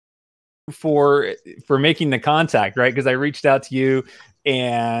for making the contact, right? Because I reached out to you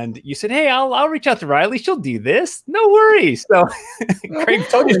and you said, hey, I'll reach out to Riley. She'll do this. No worries. So Craig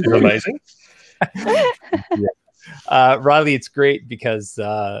told you she's amazing. Yeah. Riley, it's great because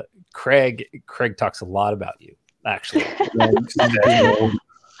Craig talks a lot about you, actually.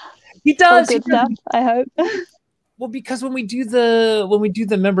 He does. All good stuff, I hope. Well, because when we do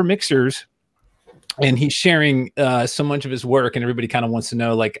the member mixers and he's sharing so much of his work and everybody kind of wants to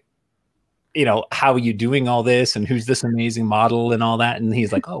know, like, you know, how are you doing all this and who's this amazing model and all that? And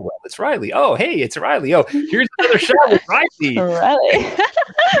he's like, oh, well, it's Riley. Oh, hey, it's Riley. Oh, here's another shot with Riley. Riley.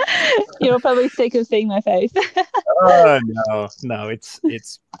 You're probably sick of seeing my face. Oh, no, it's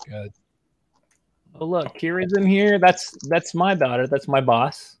good. Oh, look, Kira's in here. That's my daughter. That's my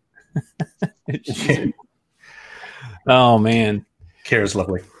boss. Oh, man. Kira's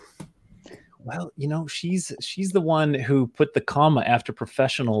lovely. Well, you know, she's the one who put the comma after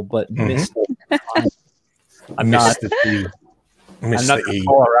professional, but missed it. I'm not going to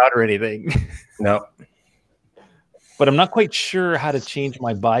call her out or anything. No. But I'm not quite sure how to change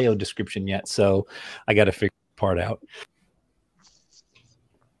my bio description yet, so I got to figure that part out.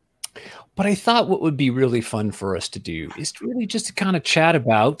 But I thought what would be really fun for us to do is really just to kind of chat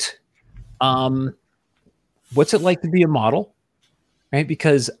about what's it like to be a model. Right,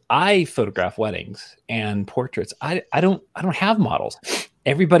 because I photograph weddings and portraits. I don't have models.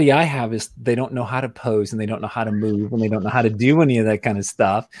 Everybody I have is they don't know how to pose and they don't know how to move and they don't know how to do any of that kind of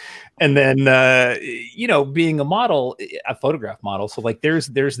stuff. And then you know, being a model, a photograph model, so like there's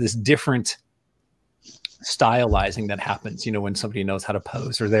this different stylizing that happens, you know, when somebody knows how to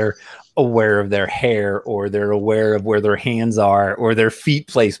pose or they're aware of their hair or they're aware of where their hands are or their feet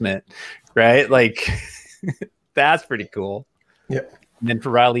placement, right? Like that's pretty cool. Yeah. And then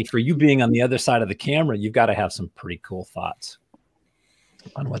for Riley, for you being on the other side of the camera, you've got to have some pretty cool thoughts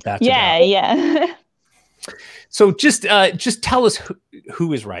on what that's about. Yeah. So just tell us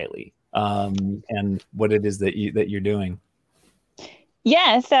who is Riley and what it is that you're doing.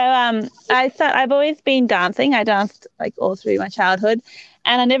 Yeah, so I've always been dancing. I danced like all through my childhood,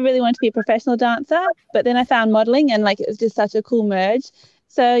 and I never really wanted to be a professional dancer. But then I found modeling, and like it was just such a cool merge.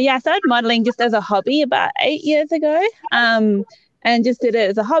 So yeah, I started modeling just as a hobby about 8 years ago. And just did it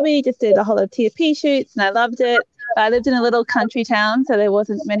as a hobby, just did a whole lot of TFP shoots, and I loved it. I lived in a little country town, so there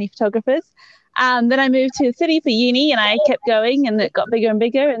wasn't many photographers. Then I moved to the city for uni, and I kept going, and it got bigger and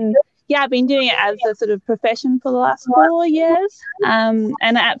bigger. And yeah, I've been doing it as a sort of profession for the last 4 years, and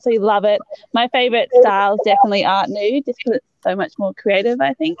I absolutely love it. My favorite style is definitely art nude, just because it's so much more creative,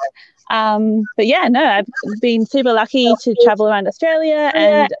 I think. But yeah, no, I've been super lucky to travel around Australia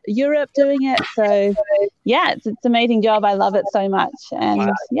and Europe doing it. So yeah, it's an amazing job. I love it so much.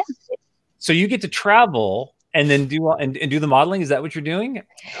 And yeah. So you get to travel and then do the modeling. Is that what you're doing?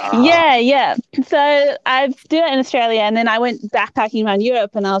 Yeah. So I do it in Australia, and then I went backpacking around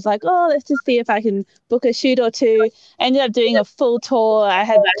Europe, and I was like, oh, let's just see if I can book a shoot or two. I ended up doing a full tour. I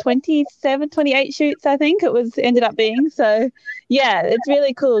had 27, 28 shoots, I think ended up being. So yeah, it's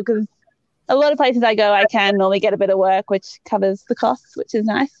really cool because a lot of places I go, I can normally get a bit of work, which covers the costs, which is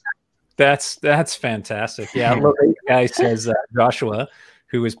nice. That's fantastic. Yeah, look, the guy says Joshua,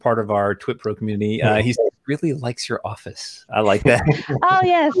 who is part of our Twit Pro community, he really likes your office. I like that. Oh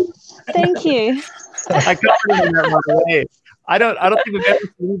yes, thank you. I covered in that one way. I don't think we've ever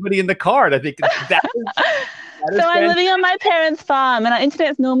seen anybody in the card. I think that is so I'm living on my parents' farm, and our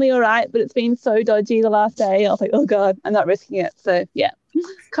internet's normally all right, but it's been so dodgy the last day. I was like, oh god, I'm not risking it. So yeah,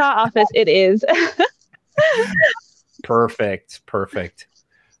 car office it is. Perfect.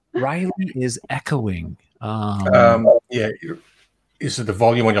 Riley is echoing. Yeah. Is it the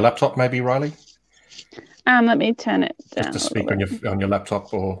volume on your laptop, maybe, Riley? Let me turn it down. Just to speak on your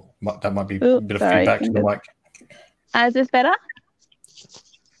laptop, or that might be a bit of feedback to the mic. Is this better?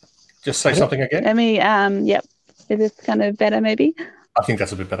 Just say something again. Let me. Yep. Is this kind of better, maybe? I think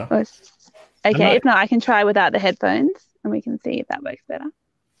that's a bit better. Okay. If not, I can try without the headphones, and we can see if that works better.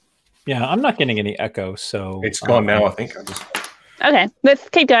 Yeah, I'm not getting any echo, so it's gone now. I think. Okay, let's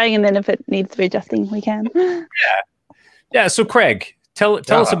keep going, and then if it needs readjusting, we can. Yeah. So Craig, tell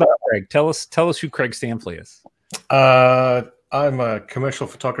us about Craig. Tell us who Craig Stampfli is. I'm a commercial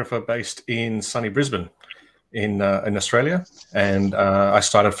photographer based in sunny Brisbane, in Australia, and I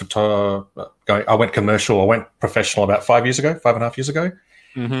started I went commercial. I went professional about 5.5 years ago,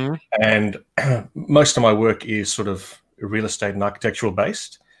 and most of my work is sort of real estate and architectural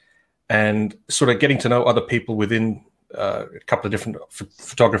based, and sort of getting to know other people within a couple of different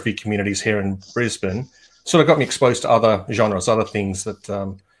photography communities here in Brisbane sort of got me exposed to other genres, other things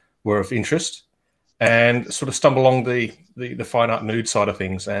that were of interest, and sort of stumbled along the fine art nude side of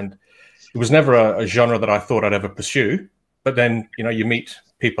things. And it was never a genre that I thought I'd ever pursue. But then, you know, you meet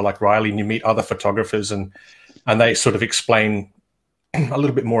people like Riley and you meet other photographers, and they sort of explain a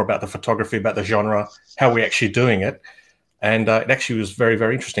little bit more about the photography, about the genre, how we're actually doing it. And it actually was very,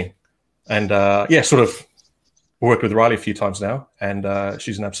 very interesting. And yeah, sort of worked with Riley a few times now, and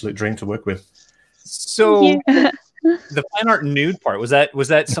she's an absolute dream to work with. So the fine art nude part, was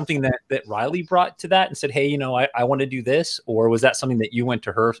that something that Riley brought to that and said, hey, you know, I want to do this? Or was that something that you went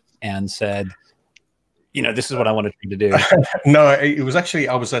to her and said, you know, this is what I wanted to do? No, it was actually,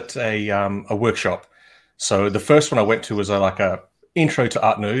 I was at a workshop. So the first one I went to was like a intro to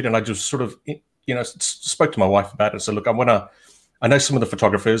art nude, and I just sort of, you know, spoke to my wife about it and said, look, I know some of the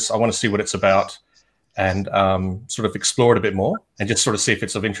photographers, I want to see what it's about, and sort of explore it a bit more and just sort of see if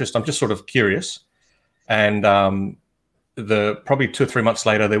it's of interest. I'm just sort of curious. And probably 2 or 3 months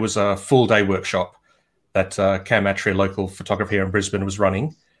later, there was a full day workshop that Cam Attree, a local photographer here in Brisbane, was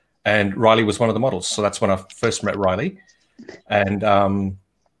running. And Riley was one of the models. So that's when I first met Riley. And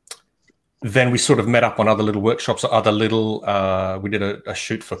then we sort of met up on other little workshops, or other little, we did a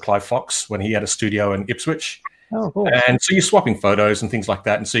shoot for Clive Fox when he had a studio in Ipswich. Oh, cool. And so you're swapping photos and things like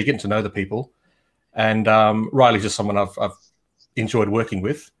that. And so you're getting to know the people. And Riley's just someone I've enjoyed working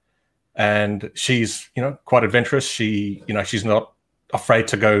with. And she's, you know, quite adventurous. She, you know, she's not afraid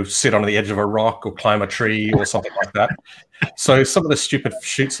to go sit on the edge of a rock or climb a tree or something like that. So some of the stupid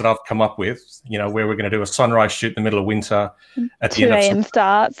shoots that I've come up with, you know, where we're going to do a sunrise shoot in the middle of winter at the 2 a.m.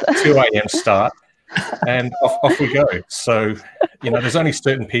 starts. 2 a.m. start, and off we go. So, you know, there's only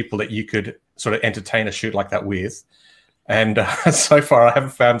certain people that you could sort of entertain a shoot like that with. And so far, I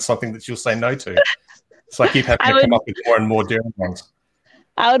haven't found something that you'll say no to. So I keep having to come up with more and more daring ones.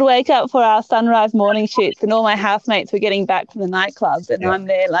 I would wake up for our sunrise morning shoots, and all my housemates were getting back from the nightclubs, and I'm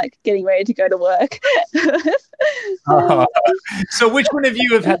there like getting ready to go to work. So which one of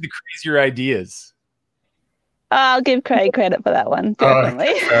you have had the crazier ideas? I'll give Craig credit for that one,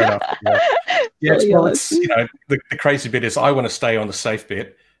 definitely. Fair enough. Yeah, well, it's, you know, the crazy bit is I want to stay on the safe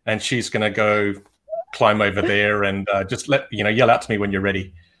bit, and she's going to go climb over there and just yell out to me when you're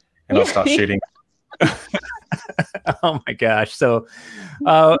ready, and I'll start shooting. Oh my gosh. So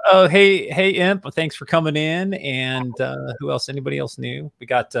hey Imp, thanks for coming in. And who else? Anybody else new? We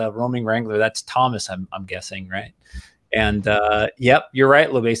got Roaming Wrangler. That's Thomas, I'm guessing, right? And yep, you're right,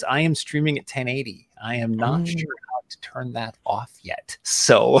 Lobase. I am streaming at 1080. I am not sure how to turn that off yet.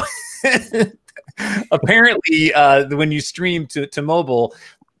 So apparently when you stream to mobile,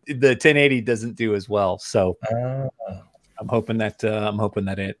 the 1080 doesn't do as well. So I'm hoping that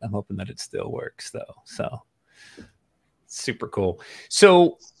it still works though. So super cool.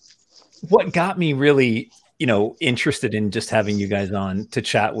 So what got me really, you know, interested in just having you guys on to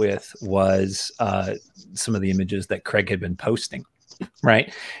chat with was some of the images that Craig had been posting,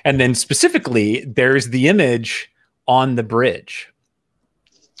 right? And then specifically, there's the image on the bridge,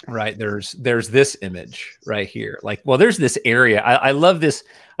 right? There's this image right here. Like, well, there's this area. I love this.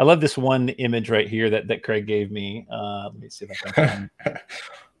 I love this one image right here that Craig gave me. Let me see if I can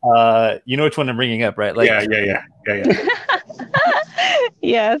find. You know which one I'm bringing up, right? Like, yeah.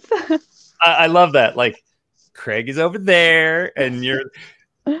 Yes. I love that. Like, Craig is over there, and you're.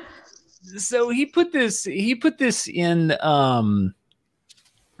 So he put this in the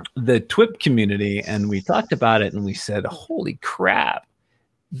TWIP community, and we talked about it, and we said, "Holy crap,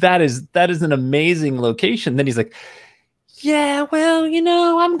 that is an amazing location." Then he's like, "Yeah, well, you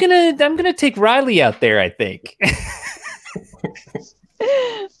know, I'm gonna take Riley out there, I think."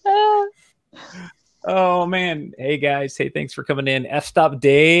 Oh man. Hey guys. Hey, thanks for coming in. F-Stop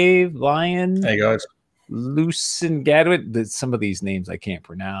Dave, Lion. Hey guys. Lucen Gadwit. Some of these names I can't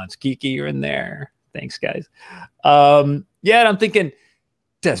pronounce. Kiki, you're in there. Thanks, guys. Yeah, and I'm thinking,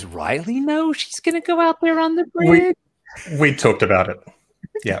 does Riley know she's gonna go out there on the bridge? We talked about it.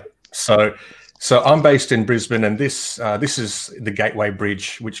 Yeah. So I'm based in Brisbane, and this is the Gateway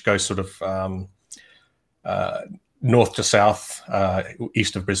Bridge, which goes sort of north to south,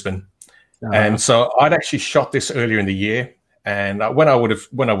 east of Brisbane. And so I'd actually shot this earlier in the year, and when I would have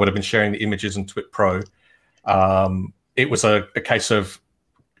been sharing the images in TWIP Pro, it was a case of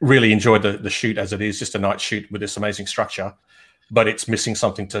really enjoyed the shoot as it is, just a night shoot with this amazing structure, but it's missing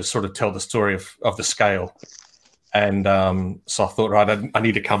something to sort of tell the story of the scale. And so I thought, right, I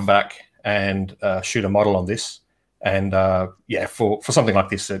need to come back and shoot a model on this. And yeah, for something like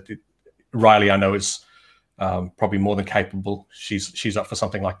this, Riley, I know, is probably more than capable. She's up for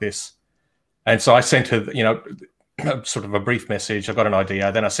something like this. And so I sent her, you know, sort of a brief message. I got an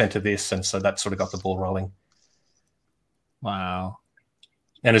idea. Then I sent her this, and so that sort of got the ball rolling. Wow.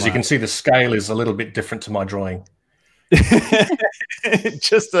 And as you can see, the scale is a little bit different to my drawing.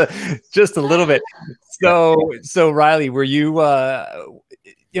 just a little bit. So Riley, were you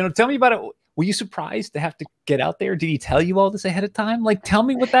tell me about it. Were you surprised to have to get out there? Did he tell you all this ahead of time? Like, tell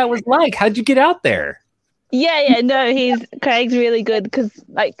me what that was like. How'd you get out there? Yeah, no, Craig's really good, because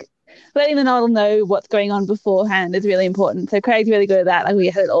like letting the model know what's going on beforehand is really important. So Craig's really good at that. Like, we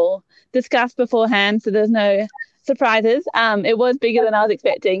had it all discussed beforehand, so there's no surprises. It was bigger than I was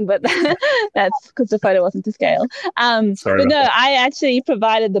expecting, but that's because the photo wasn't to scale. But no, I actually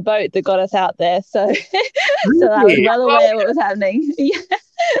provided the boat that got us out there, so so I was well aware what was happening. Yeah.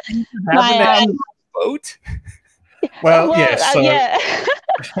 My boat. Well, yeah. So, yeah.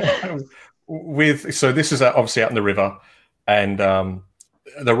 so this is obviously out in the river, and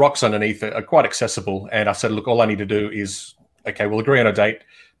the rocks underneath are quite accessible. And I said, look, all I need to do is, okay, we'll agree on a date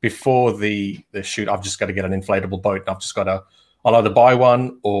before the shoot. I've just got to get an inflatable boat, and I've just got to, I'll either buy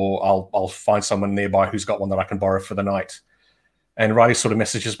one or I'll find someone nearby who's got one that I can borrow for the night. And Riley sort of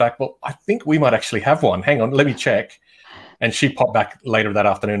messages back, well, I think we might actually have one. Hang on, let me check. And she popped back later that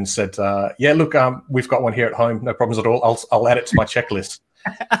afternoon and said, yeah, look, we've got one here at home. No problems at all. I'll add it to my checklist.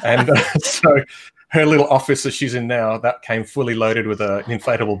 And so her little office that she's in now, that came fully loaded with an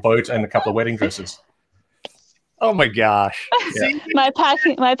inflatable boat and a couple of wedding dresses. Oh my gosh. Yeah. My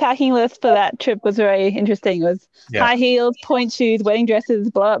packing list for that trip was very interesting. It was high heels, point shoes, wedding dresses,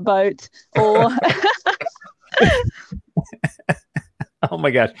 blow up boat, or oh my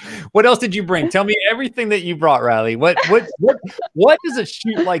gosh. What else did you bring? Tell me everything that you brought, Riley. What does a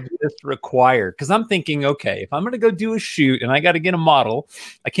shoot like this require? Because I'm thinking, okay, if I'm going to go do a shoot and I got to get a model,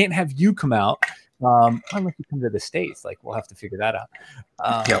 I can't have you come out. Unless you come to the States, like we'll have to figure that out.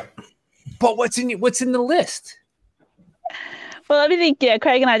 But what's in the list? Well, I think, yeah,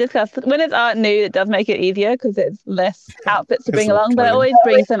 Craig and I discussed when it's art nude, it does make it easier because there's less outfits to bring along. But I always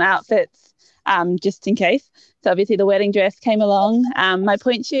bring some outfits just in case. So obviously the wedding dress came along, my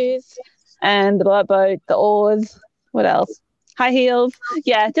point shoes and the blow-up boat, the oars, what else? High heels.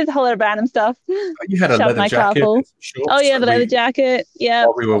 Yeah, just a whole lot of random stuff. You had a leather jacket. Oh, yeah, the leather jacket. Yeah.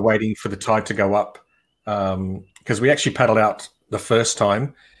 While we were waiting for the tide to go up, because we actually paddled out the first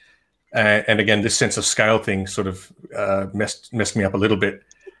time. And again, this sense of scale thing sort of messed me up a little bit.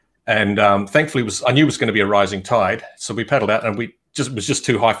 And thankfully, I knew it was going to be a rising tide. So we paddled out, and it was just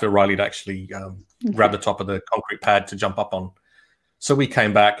too high for Riley to actually grab the top of the concrete pad to jump up on. So we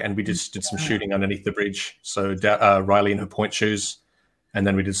came back and we just did some shooting underneath the bridge. So Riley in her point shoes, and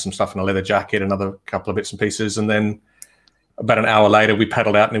then we did some stuff in a leather jacket, another couple of bits and pieces. And then about an hour later, we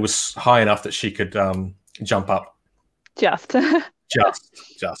paddled out, and it was high enough that she could jump up. Just.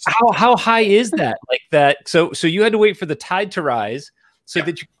 How high is that? Like that? So you had to wait for the tide to rise so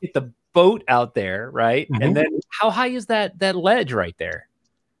that you could get the boat out there, right? Mm-hmm. And then how high is that ledge right there?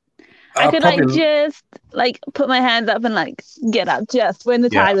 I could just put my hands up and get up just when the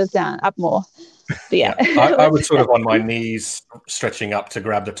tide was down, up more. But yeah. I was sort of on my knees stretching up to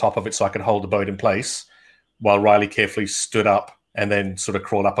grab the top of it so I could hold the boat in place while Riley carefully stood up and then sort of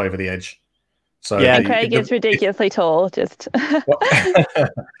crawled up over the edge. So yeah, Craig is ridiculously tall. Just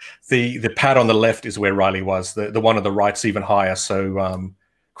the pad on the left is where Riley was. The one on the right's even higher. So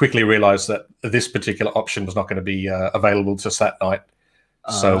quickly realized that this particular option was not going to be available to us that night.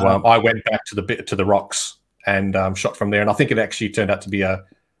 So I went back to the rocks and shot from there. And I think it actually turned out to be a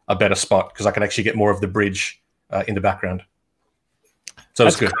better spot because I could actually get more of the bridge in the background. So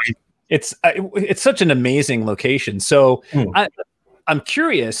it's good. It's such an amazing location. So I'm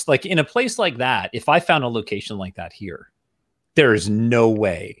curious, like in a place like that, if I found a location like that here, there is no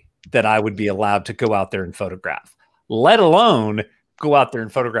way that I would be allowed to go out there and photograph, let alone go out there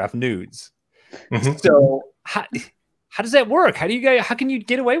and photograph nudes. Mm-hmm. So how does that work? How can you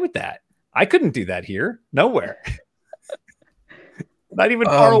get away with that? I couldn't do that here. Nowhere. Not even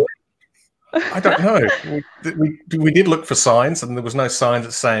far away. I don't know. We did look for signs, and there was no signs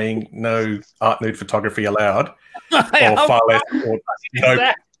that saying no art nude photography allowed, or far less, or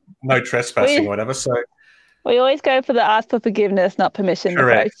no trespassing or whatever. So we always go for the ask for forgiveness, not permission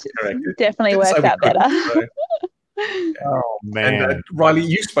approach. Correct. Definitely works out better. So. Oh man! And Riley,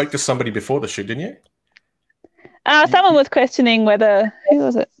 you spoke to somebody before the shoot, didn't you? Someone was questioning whether, who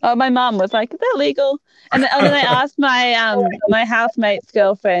was it? Oh, my mum was like, is that legal? And then I asked my housemate's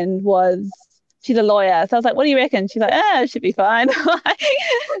girlfriend, she's a lawyer. So I was like, what do you reckon? She's like, it should be fine.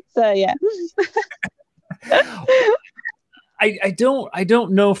 So yeah. I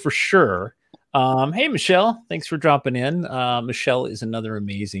don't know for sure. Hey Michelle, thanks for dropping in. Michelle is another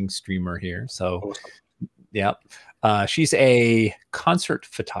amazing streamer here. So yeah. She's a concert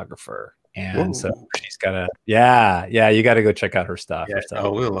photographer. And so she's got you got to go check out her stuff. Yeah, I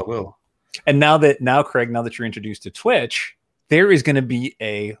will. And Craig, now that you're introduced to Twitch, there is going to be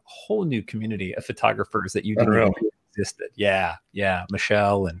a whole new community of photographers that you didn't know existed. Yeah,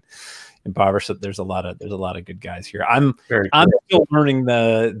 Michelle and Barbara. So there's a lot of good guys here. I'm still learning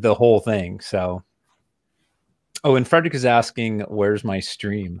the whole thing. So, oh, and Frederick is asking, "Where's my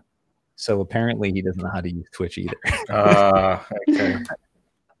stream?" So apparently he doesn't know how to use Twitch either. Okay.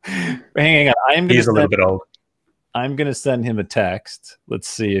 Hang on, He's a little bit old. I'm gonna send him a text. Let's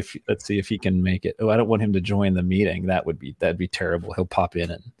see if he can make it. Oh, I don't want him to join the meeting. That'd be terrible. He'll pop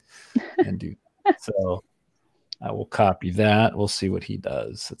in and do that. So I will copy that. We'll see what he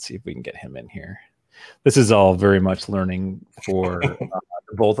does. Let's see if we can get him in here. This is all very much learning for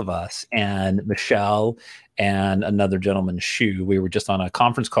both of us, and Michelle and another gentleman, Shu. We were just on a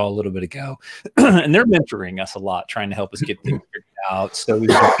conference call a little bit ago, and they're mentoring us a lot, trying to help us get things figured out. So we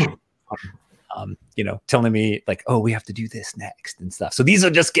telling me like, oh, we have to do this next and stuff. So these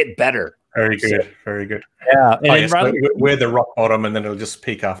will just get better. Very good. Very good. Yeah. And we're the rock bottom, and then it'll just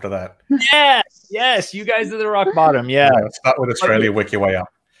peak after that. Yes. You guys are the rock bottom. Yeah. Start with Australia, work your way up.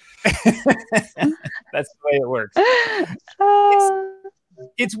 That's the way it works.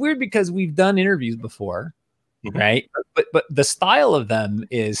 It's weird because we've done interviews before, right? But the style of them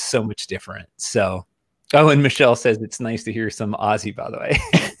is so much different. So, oh, and Michelle says it's nice to hear some Aussie, by the way.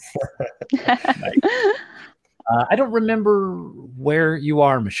 I don't remember where you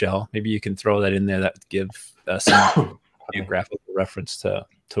are, Michelle. Maybe you can throw that in there. That would give some geographical reference to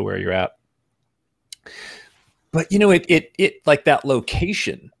where you're at. But it like that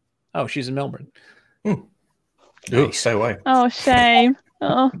location. Oh, she's in Melbourne. Ooh, stay away. Oh, shame.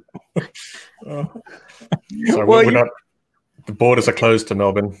 Oh. Sorry, the borders are closed to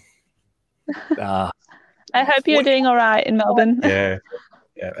Melbourne. I hope you're doing all right in Melbourne. Yeah,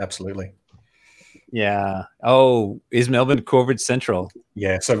 absolutely. Yeah. Oh, is Melbourne COVID central?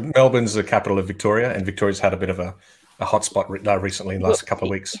 Yeah. So Melbourne's the capital of Victoria, and Victoria's had a bit of a hotspot recently in the last couple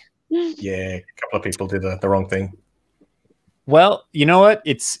of weeks. Yeah, a couple of people did the wrong thing. Well, you know what?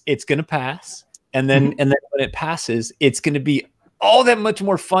 It's going to pass, and then when it passes, it's going to be all that much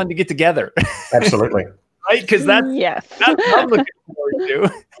more fun to get together. Absolutely, right? Because that's what I'm looking forward to.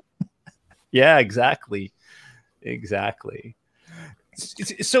 Yeah, exactly.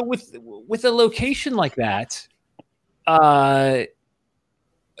 So with a location like that, so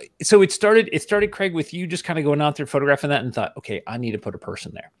it started, Craig, with you just kind of going out there photographing that and thought, okay, I need to put a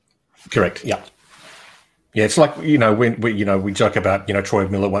person there. Correct. Yeah. Yeah, it's like, when we joke about, Troy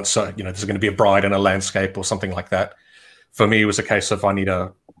Miller once, there's going to be a bride in a landscape or something like that. For me, it was a case of I need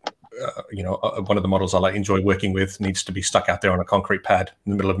one of the models I enjoy working with needs to be stuck out there on a concrete pad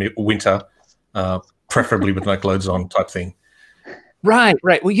in the middle of winter, preferably with no clothes on type thing. Right.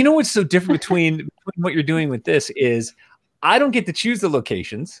 Well, you know what's so different between what you're doing with this is I don't get to choose the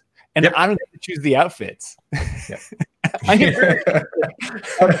locations, and I don't get to choose the outfits. I am very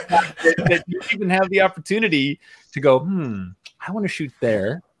that you even have the opportunity to go, I want to shoot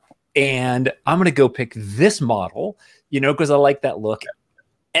there, and I'm going to go pick this model, because I like that look.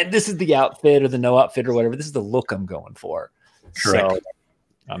 And this is the outfit or the no outfit or whatever. This is the look I'm going for. Correct. So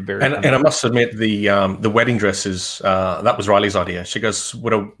I'm very and I must admit the wedding dresses, that was Riley's idea. She goes,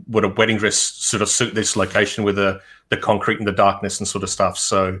 would a wedding dress sort of suit this location with the concrete and the darkness and sort of stuff?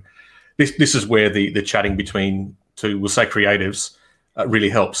 So this is where the chatting between two, we'll say creatives, really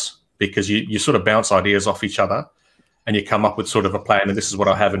helps, because you sort of bounce ideas off each other and you come up with sort of a plan, and this is what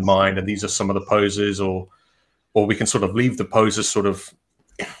I have in mind, and these are some of the poses, or we can sort of leave the poses sort of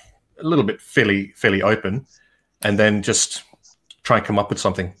a little bit fairly open, and then just try and come up with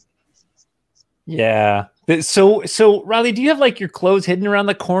something. Yeah. So Riley, do you have like your clothes hidden around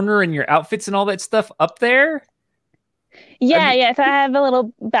the corner and your outfits and all that stuff up there? Yeah. So I have a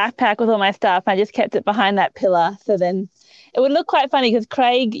little backpack with all my stuff. I just kept it behind that pillar. So then it would look quite funny because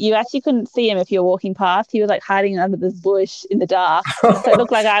Craig, you actually couldn't see him if you were walking past. He was like hiding under this bush in the dark. So it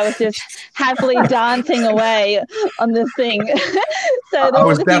looked like I was just happily dancing away on this thing. So I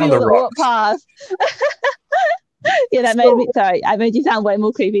was down on the rocks. Past. Yeah, that made me. Sorry, I made you sound way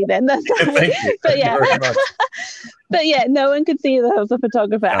more creepy then. Thank you. But yeah, but yeah, no one could see that I was a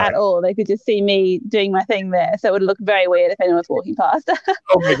photographer at all. They could just see me doing my thing there. So it would look very weird if anyone was walking past.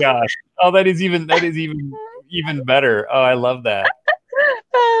 Oh my gosh! Oh, that is even better. Oh, I love that.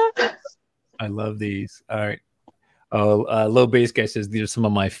 I love these. All right. Oh, Low Bass Guy says these are some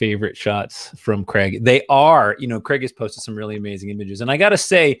of my favorite shots from Craig. They are, Craig has posted some really amazing images, and I gotta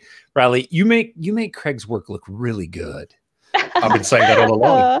say, Riley, you make Craig's work look really good. I've been saying that all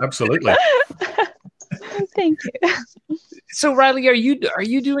along. Absolutely. Thank you. So, Riley, are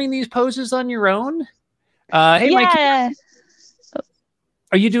you doing these poses on your own? Hey, yeah.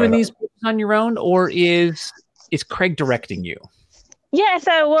 Are you doing these on your own, or is Craig directing you? Yeah,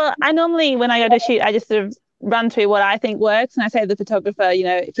 so well, I normally when I go to shoot, I just sort of run through what I think works, and I say to the photographer, you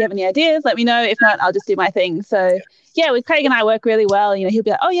know, if you have any ideas, let me know. If not, I'll just do my thing. So yeah, with Craig and I work really well. You know, he'll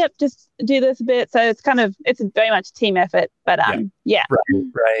be like, oh yep, just do this a bit. So it's very much a team effort. But yeah.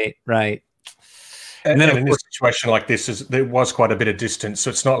 Right. And then in this situation like this, there was quite a bit of distance, so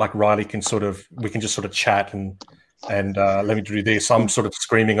it's not like Riley can we can just sort of chat and let me do this. I'm sort of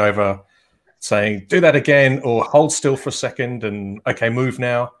screaming over, saying, do that again, or hold still for a second, and okay, move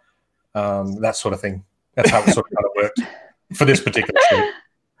now, that sort of thing. That's how it sort of kind of worked for this particular shoot.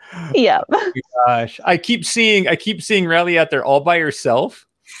 Yeah. Oh gosh, I keep seeing Riley out there all by herself,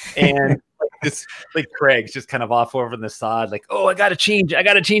 and like Craig's just kind of off over on the side, like, oh, I gotta change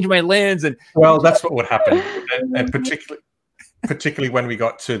my lens. And well, that's what would happen, and particularly when we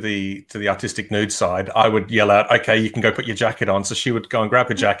got to the artistic nude side, I would yell out, okay, you can go put your jacket on. So she would go and grab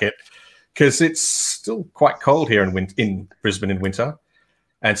her jacket, because it's still quite cold here in Brisbane in winter.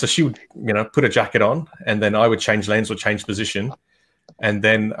 And so she would, you know, put a jacket on, and then I would change lens or change position. And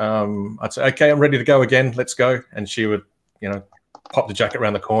then I'd say, okay, I'm ready to go again. Let's go. And she would, you know, pop the jacket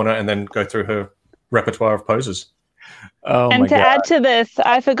around the corner and then go through her repertoire of poses. Oh, and my to God. add to this,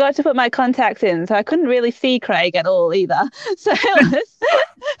 I forgot to put my contacts in, so I couldn't really see Craig at all either. So it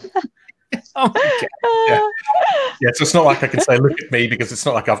was... Oh my God. Yeah, so it's not like I can say, look at me, because it's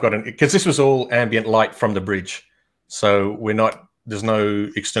not like I've got because this was all ambient light from the bridge. So there's no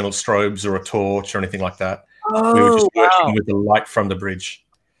external strobes or a torch or anything like that. Oh, we were just working with the light from the bridge.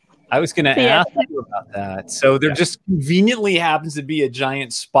 I was going to ask you about that. So there just conveniently happens to be a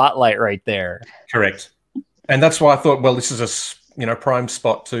giant spotlight right there. Correct. And that's why I thought, well, this is a prime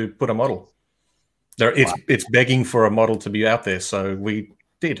spot to put a model. It's begging for a model to be out there, so we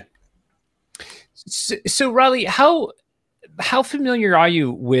did. So Riley, how familiar are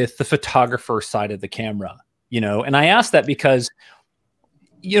you with the photographer side of the camera? You know, and I ask that because,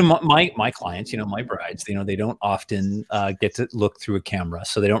 you know, my clients, you know, my brides, you know, they don't often get to look through a camera,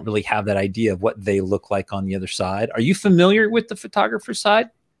 so they don't really have that idea of what they look like on the other side. Are you familiar with the photographer side?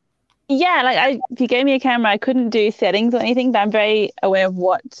 Yeah, like if you gave me a camera, I couldn't do settings or anything, but I'm very aware of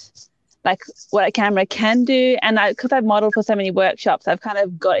what a camera can do, and because I've modeled for so many workshops, I've kind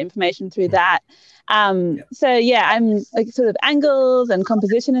of got information through that. So yeah, I'm like sort of angles and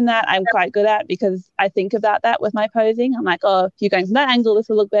composition in that I'm quite good at, because I think about that with my posing. I'm like, oh, if you're going from that angle, this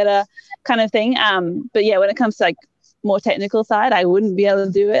will look better, kind of thing. But yeah, when it comes to like more technical side, I wouldn't be able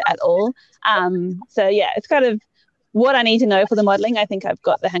to do it at all. So yeah, it's kind of what I need to know for the modeling. I think I've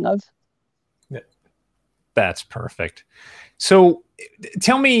got the hang of. Yeah, that's perfect. So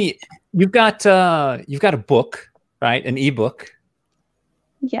tell me, you've got a book, right? An ebook.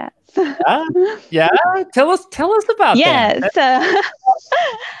 Yes. Yeah. Tell us about that. Yeah. So,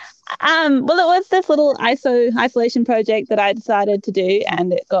 well, it was this little isolation project that I decided to do,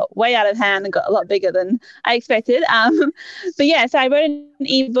 and it got way out of hand and got a lot bigger than I expected. But yeah, so I wrote an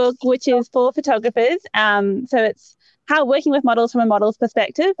ebook which is for photographers. So it's how working with models from a model's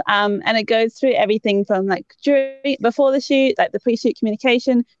perspective, and it goes through everything from like before the shoot, like the pre-shoot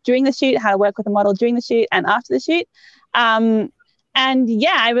communication, during the shoot, how to work with a model during the shoot and after the shoot. And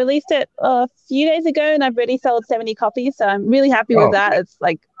yeah, I released it a few days ago, and I've already sold 70 copies. So I'm really happy with that. It's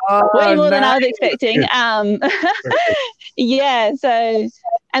like way more than I was expecting. Yeah. So,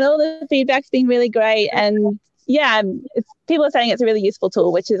 and all the feedback's been really great. And yeah, people are saying it's a really useful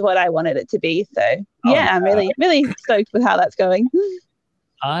tool, which is what I wanted it to be. So yeah, I'm really, really stoked with how that's going.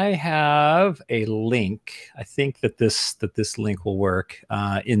 I have a link. I think that this link will work.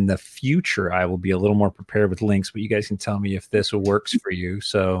 In the future, I will be a little more prepared with links, but you guys can tell me if this works for you.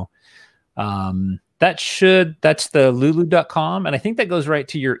 So that's the lulu.com, and I think that goes right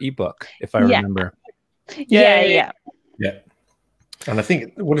to your ebook, if I remember. Yeah. And I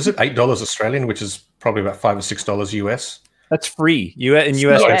think, what is it, $8 Australian, which is probably about $5 or $6 US. That's free. In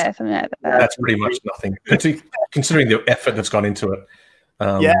US, yeah, something like that. That's pretty much nothing, considering the effort that's gone into it.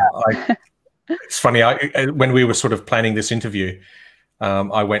 It's funny. When we were sort of planning this interview,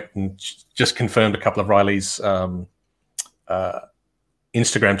 I went and just confirmed a couple of Riley's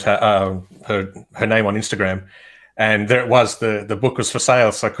Instagram, her name on Instagram, and there it was. The book was for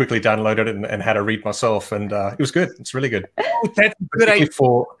sale, so I quickly downloaded it and had a read myself, and it was good. It's really good. Oh, that's good.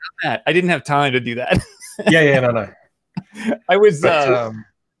 I didn't have time to do that. No. I was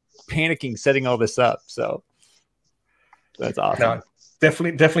panicking setting all this up, so that's awesome. No,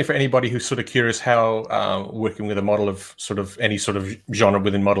 definitely for anybody who's sort of curious how working with a model of sort of any sort of genre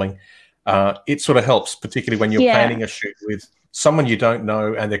within modeling, it sort of helps, particularly when you're planning a shoot with someone you don't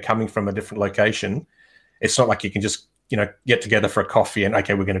know and they're coming from a different location. It's not like you can just get together for a coffee and,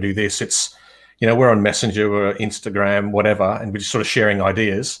 okay, we're going to do this. It's, we're on Messenger or Instagram, whatever, and we're just sort of sharing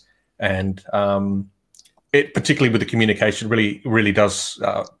ideas. And it, particularly with the communication, really does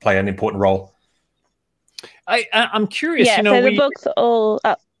play an important role. I'm curious. Yeah, so the book's all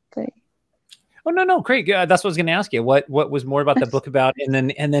up. Oh, no, Craig. That's what I was going to ask you. What was more about the book about? And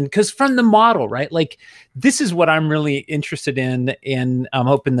then, because from the model, right? Like, this is what I'm really interested in, and I'm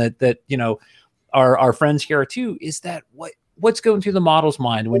hoping that our friends here are too. Is that what's going through the model's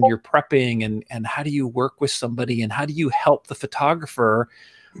mind when you're prepping, and how do you work with somebody, and how do you help the photographer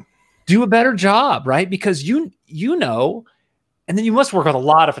do a better job, right? Because and then you must work with a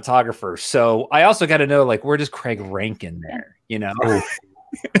lot of photographers. So I also got to know, like, where does Craig rank in there?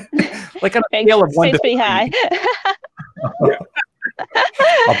 Like on a scale of 1 to 3. High.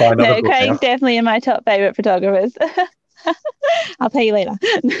 I'll buy another book Craig's now. definitely in my top favorite photographers. I'll pay you later.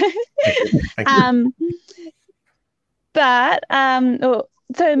 Thank you.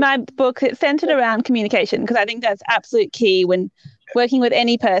 So my book, it's centered around communication, because I think that's absolute key when working with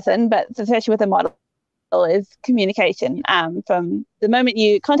any person, but especially with a model, is communication. From the moment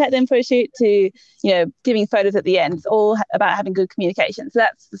you contact them for a shoot to giving photos at the end, it's all about having good communication. So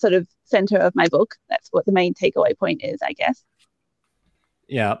that's the sort of center of my book. That's what the main takeaway point is, I guess.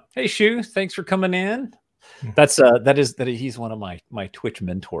 Yeah. Hey, Shu, thanks for coming in. He's one of my Twitch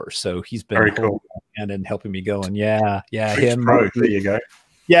mentors, so he's been very cool and helping me going. Yeah, him. Pro, there you go.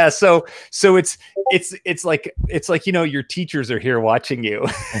 Yeah, so it's like your teachers are here watching you.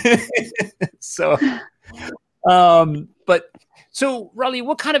 So Riley,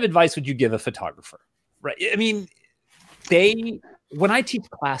 what kind of advice would you give a photographer? Right. I mean, when I teach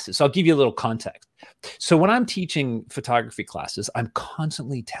classes, so I'll give you a little context. So when I'm teaching photography classes, I'm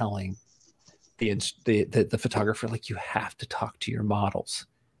constantly telling the photographer, like, you have to talk to your models,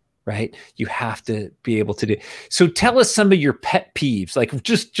 right? You have to be able to do. So tell us some of your pet peeves, like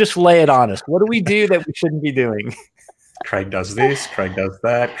just lay it on us. What do we do that we shouldn't be doing? Craig does this, Craig does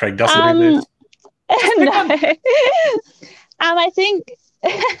that, Craig doesn't do this. No. I think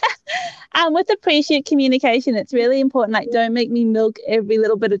with the pre-shoot communication, it's really important. Like, don't make me milk every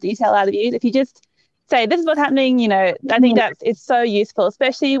little bit of detail out of you. If you just say, this is what's happening, I think it's so useful,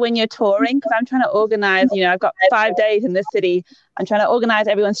 especially when you're touring, because I'm trying to organize, I've got 5 days in this city. I'm trying to organize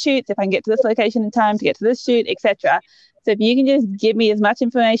everyone's shoots, if I can get to this location in time to get to this shoot, etc. So if you can just give me as much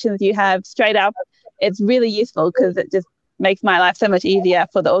information as you have straight up, it's really useful, because it just makes my life so much easier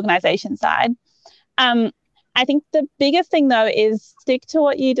for the organization side. I think the biggest thing, though, is stick to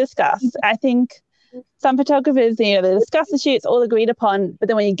what you discuss. I think some photographers, they discuss the shoots all agreed upon, but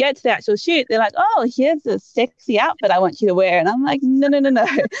then when you get to the actual shoot, they're like, oh, here's the sexy outfit I want you to wear. And I'm like, no.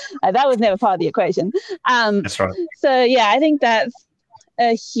 That was never part of the equation. That's right. So, yeah, I think that's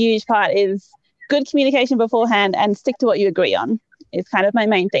a huge part, is good communication beforehand and stick to what you agree on is kind of my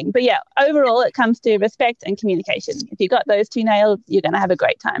main thing. But, yeah, overall, it comes to respect and communication. If you got those two nailed, you're going to have a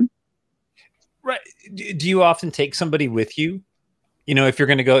great time. Right. Do you often take somebody with you? If you're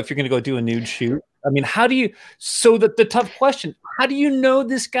going to go do a nude shoot, I mean, so the tough question, how do you know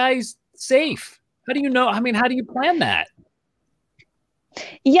this guy's safe? How do you know? I mean, how do you plan that?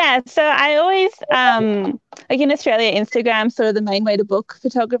 Yeah, so I always, like in Australia, Instagram's sort of the main way to book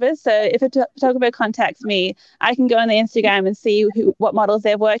photographers. So if a photographer contacts me, I can go on the Instagram and see what models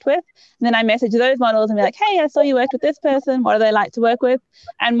they've worked with. And then I message those models and be like, hey, I saw you worked with this person. What do they like to work with?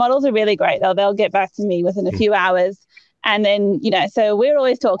 And models are really great. They'll get back to me within a few hours. And then, so we're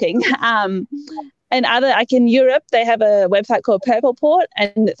always talking. And like in Europe, they have a website called Purple Port,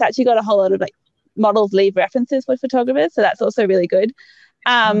 and it's actually got a whole lot of like models leave references for photographers. So that's also really good.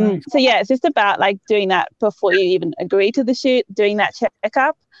 So yeah, it's just about like doing that before you even agree to the shoot, doing that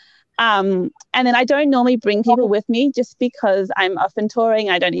checkup. And then I don't normally bring people with me just because I'm often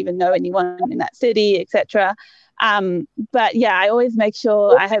touring. I don't even know anyone in that city, etc. But yeah, I always make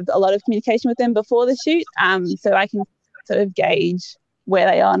sure I have a lot of communication with them before the shoot, so I can sort of gauge where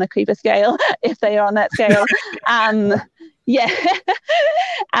they are on a creeper scale, if they are on that scale. Yeah.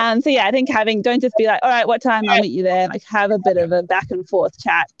 So yeah, I think don't just be like, all right, what time, I'll meet you there. Like, have a bit of a back and forth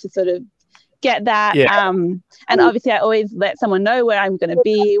chat to sort of get that. Yeah. And obviously I always let someone know where I'm going to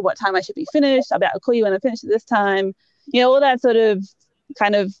be, what time I should be finished. I'll call you when I finish at this time, all that sort of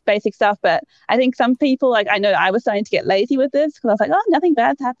kind of basic stuff. But I think some people, like, I know I was starting to get lazy with this, because I was like, oh, nothing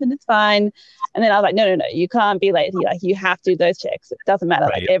bad's happened, it's fine. And then I was like, no, you can't be lazy. Like, you have to do those checks. It doesn't matter.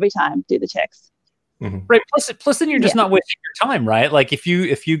 Right. Like, every time, do the checks. Mm-hmm. Right. Plus, then you're just not wasting your time, right? Like, if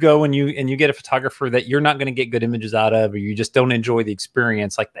you go and you get a photographer that you're not going to get good images out of, or you just don't enjoy the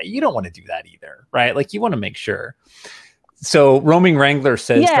experience, like that, you don't want to do that either, right? Like, you want to make sure. So, Roaming Wrangler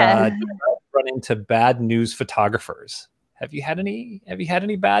says, run into bad news photographers. Have you had any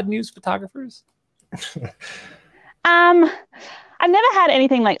bad news photographers? I've never had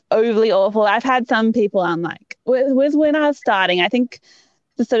anything like overly awful. I've had some people like was when I was starting, I think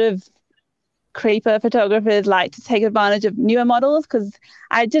the sort of creeper photographers like to take advantage of newer models, because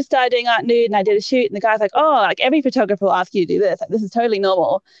I just started doing art nude and I did a shoot and the guy's like, oh, like every photographer will ask you to do this. Like, this is totally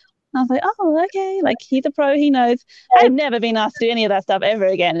normal. And I was like, oh, okay. Like, he's a pro, he knows. I've never been asked to do any of that stuff ever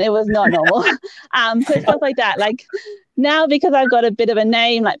again. It was not normal. So stuff like that. Like, now because I've got a bit of a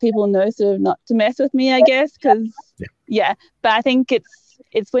name, like people know sort of not to mess with me, I guess, because yeah. But I think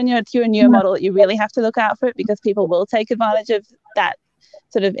it's when you're a newer model that you really have to look out for it, because people will take advantage of that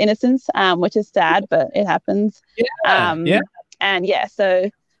sort of innocence, which is sad, but it happens. And so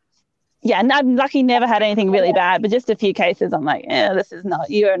and I'm lucky never had anything really bad, but just a few cases I'm like, this is not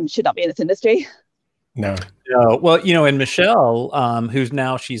you and should not be in this industry. No. Well, and Michelle,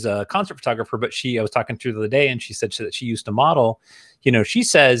 she's a concert photographer, but I was talking to her the other day and she said that she used to model. She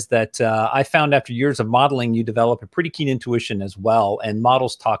says that I found after years of modeling, you develop a pretty keen intuition as well. And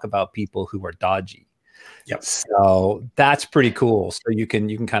models talk about people who are dodgy. Yep. So that's pretty cool. So you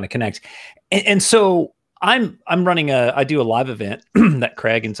can kind of connect. And so I'm running I do a live event that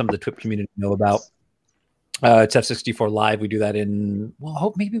Craig and some of the TWIP community know about. It's F64 Live. We do that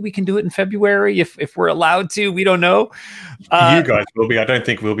hope maybe we can do it in February if we're allowed to. We don't know. You guys will be. I don't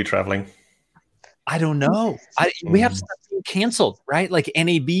think we'll be traveling. I don't know. We have stuff being canceled, right? Like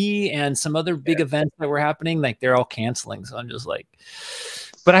NAB and some other big events that were happening, like they're all canceling. So I'm just like,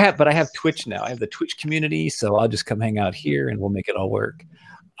 but I have Twitch now. I have the Twitch community, so I'll just come hang out here and we'll make it all work.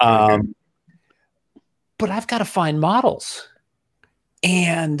 But I've got to find models,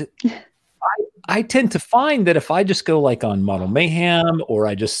 and I tend to find that if I just go like on Model Mayhem or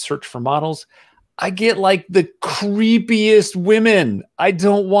I just search for models, I get like the creepiest women. I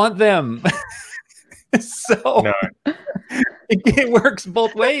don't want them. So no. It works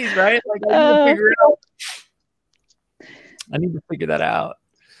both ways, right? Like I need to figure that out.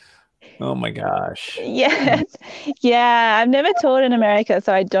 Oh my gosh. Yeah. I've never taught in America,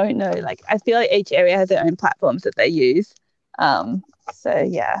 so I don't know. Like, I feel like each area has their own platforms that they use. So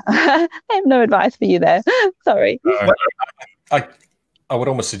yeah, I have no advice for you there. Sorry. I would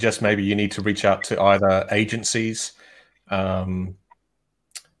almost suggest maybe you need to reach out to either agencies, or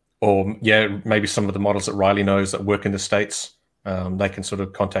maybe some of the models that Riley knows that work in the States. They can sort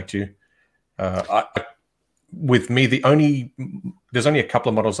of contact you. With me, there's only a couple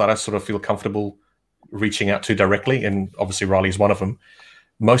of models that I sort of feel comfortable reaching out to directly, and obviously Riley's one of them.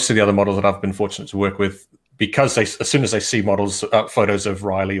 Most of the other models that I've been fortunate to work with, because as soon as they see models, photos of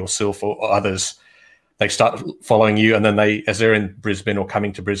Riley or Sylph or others, they start following you, and then as they're in Brisbane or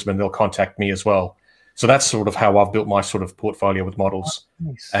coming to Brisbane, they'll contact me as well. So that's sort of how I've built my sort of portfolio with models.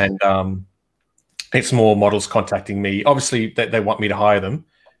 Nice. And it's more models contacting me. Obviously, they want me to hire them.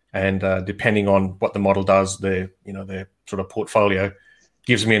 And depending on what the model does, their sort of portfolio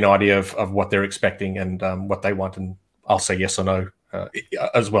gives me an idea of what they're expecting and what they want, and I'll say yes or no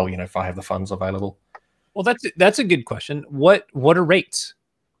as well. If I have the funds available. Well, that's a good question. What are rates?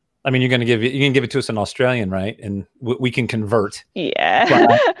 I mean, you can give it to us in Australian, right? And we can convert.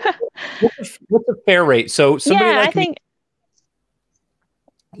 Yeah. What's a fair rate? So somebody I think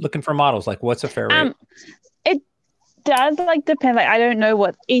looking for models, like what's a fair rate? It does depend. I don't know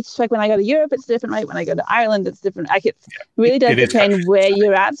what when I go to Europe, it's different, right? When I go to Ireland, it's different. It really does depend where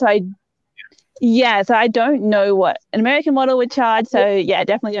you're at. So I don't know what an American model would charge. So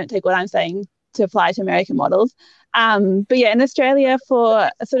definitely don't take what I'm saying to apply to American models. But in Australia,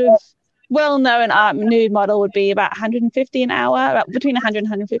 for a sort of well-known art nude model would be about 150 an hour, about between 100 and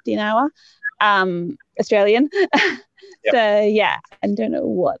 150 an hour, Australian. So I don't know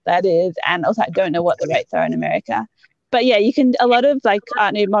what that is, and also I don't know what the rates are in America. But you can, a lot of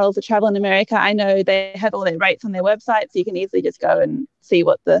art nude models that travel in America, I know they have all their rates on their website, so you can easily just go and see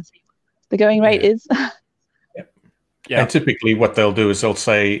what the going rate is. And typically what they'll do is they'll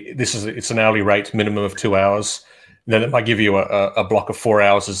say it's an hourly rate, minimum of 2 hours. And then it might give you a block of 4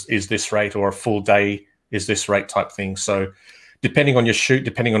 hours is this rate, or a full day is this rate type thing. So depending on your shoot,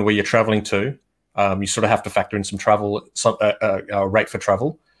 depending on where you're traveling to, you sort of have to factor in some travel, rate for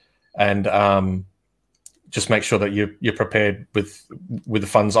travel, and just make sure that you're prepared with the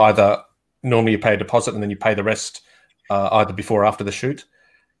funds. Either normally you pay a deposit and then you pay the rest either before or after the shoot.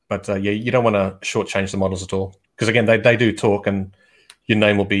 But you don't want to shortchange the models at all, because again they do talk, and your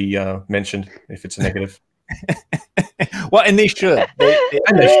name will be mentioned if it's a negative. Well, and they should. They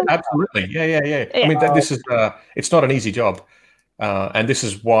should, absolutely. Yeah. I mean, this is it's not an easy job, and this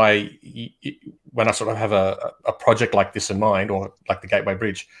is why when I sort of have a project like this in mind, or like the Gateway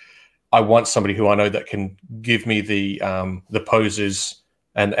Bridge, I want somebody who I know that can give me the poses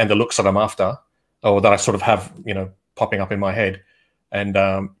and the looks that I'm after, or that I sort of have, you know, popping up in my head. And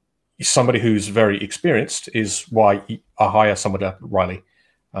somebody who's very experienced is why I hire somebody like Riley.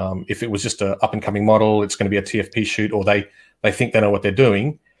 If it was just an up-and-coming model, it's going to be a TFP shoot, or they think they know what they're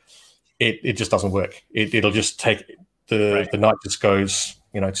doing, it just doesn't work. It'll just take the night just goes,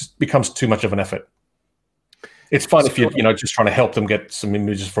 you know, it just becomes too much of an effort. It's fun if you're, you know, just trying to help them get some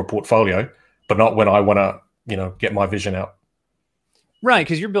images for a portfolio, but not when I want to, you know, get my vision out. Right,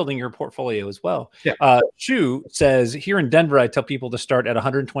 because you're building your portfolio as well. Yeah. Shu says, here in Denver, I tell people to start at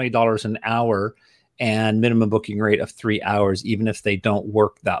 $120 an hour and minimum booking rate of 3 hours, even if they don't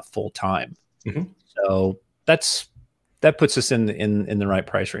work that full time. So that puts us in the right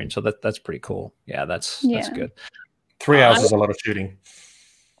price range. So that's pretty cool. Yeah, that's good. 3 hours is a lot of shooting.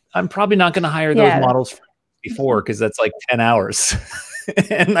 I'm probably not going to hire those models before, because that's like 10 hours.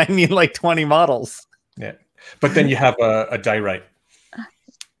 And I mean like 20 models. Yeah. But then you have a day rate.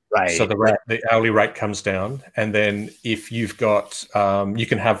 Right. So the hourly rate comes down. And then if you've got, you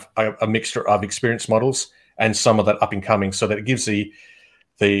can have a mixture of experienced models and some of that up and coming, so that it gives the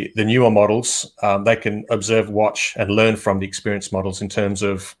newer models, they can observe, watch, and learn from the experienced models in terms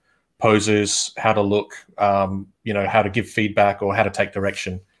of poses, how to look, you know, how to give feedback or how to take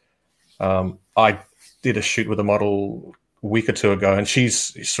direction. I did a shoot with a model a week or two ago, and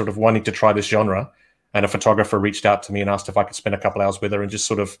she's sort of wanting to try this genre. And a photographer reached out to me and asked if I could spend a couple hours with her and just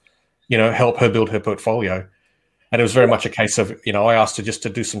sort of, you know, help her build her portfolio. And it was very much a case of, you know, I asked her just to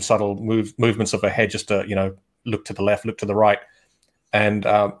do some subtle movements of her head, just to, you know, look to the left, look to the right. And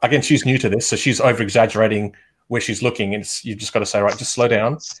again, she's new to this, so she's over-exaggerating where she's looking. And you've just got to say, right, just slow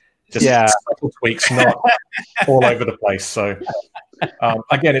down. Just subtle tweaks, not all over the place. So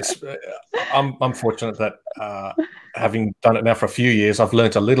again, I'm fortunate that having done it now for a few years, I've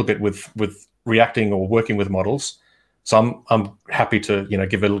learned a little bit with reacting or working with models. So I'm happy to, you know,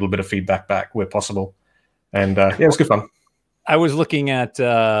 give a little bit of feedback back where possible. And yeah, it was good fun. I was looking at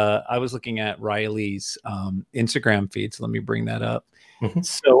Riley's Instagram feed. So let me bring that up.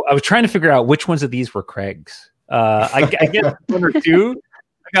 So I was trying to figure out which ones of these were Craig's. I guess one or two.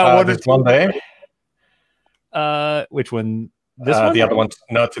 I got one or two. One there. Which one? This one? The other one.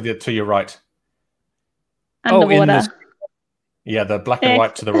 No, to your right. Underwater. Yeah, the black and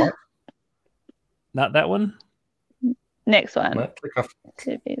white to the right. Not that one? Next one. No, click off.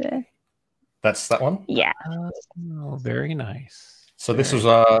 Should be there. That's that one? Yeah. Oh, very nice. So this was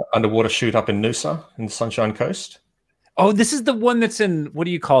an underwater shoot up in Noosa in the Sunshine Coast. Oh, this is the one that's in, what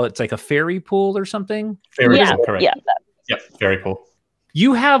do you call it? It's like a fairy pool or something? Fairy pool, correct. Yeah. Yep, fairy pool.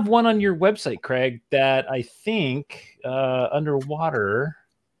 You have one on your website, Craig, that I think underwater.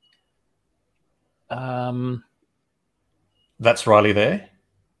 That's Riley there.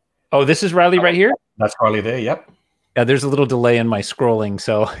 Oh, this is Riley right here? That's Riley there, yep. Yeah, there's a little delay in my scrolling,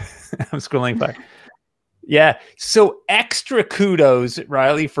 so I'm scrolling back. Yeah, so extra kudos,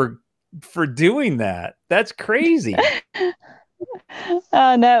 Riley, for doing that. That's crazy.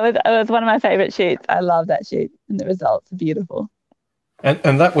 Oh no, it was one of my favorite shoots. I love that shoot, and the results are beautiful.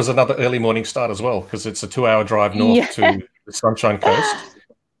 And that was another early morning start as well, because it's a 2-hour drive north to the Sunshine Coast,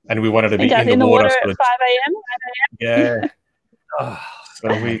 and we wanted to be in the water at 5 a.m. Yeah.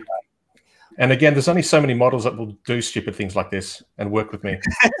 So and again, there's only so many models that will do stupid things like this and work with me.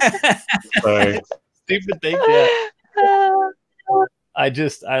 So stupid things, yeah. I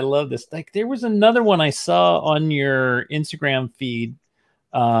love this. Like, there was another one I saw on your Instagram feed.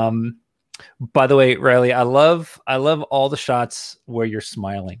 By the way, Riley, I love all the shots where you're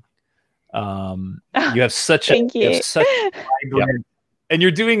smiling. You have such vibrant, and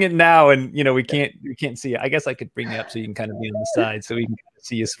you're doing it now, and you know we can't see it. I guess I could bring you up so you can kind of be on the side, so we can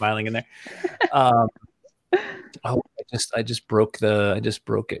see you smiling in there. I just broke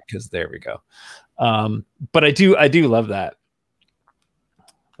it because there we go. But I do love that.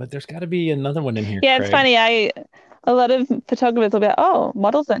 But there's got to be another one in here. Yeah, Craig. It's funny. A lot of photographers will be like, "Oh,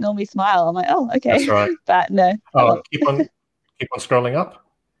 models don't normally smile." I'm like, "Oh, okay." That's right. But no. Oh, keep on scrolling up.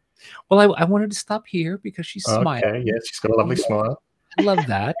 Well, I wanted to stop here because she's smiling. Okay, yes, she's got a lovely smile. I love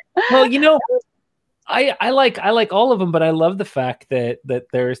that. Well, you know, I like all of them, but I love the fact that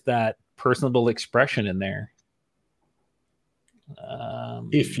there's that personable expression in there.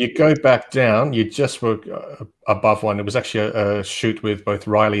 If you go back down, you just were above one. It was actually a shoot with both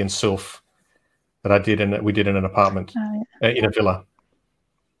Riley and Sylph that we did in an apartment in a villa.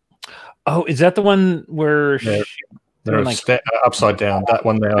 Oh, is that the one where they're like upside down? That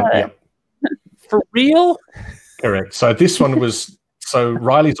one there, yeah. For real? Correct. So this one was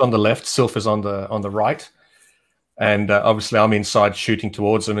Riley's on the left, Sylph is on the right. And obviously I'm inside shooting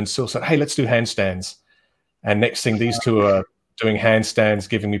towards them, and Sil said, hey, let's do handstands. And next thing, these two are doing handstands,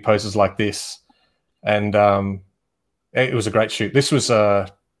 giving me poses like this. And it was a great shoot. This was a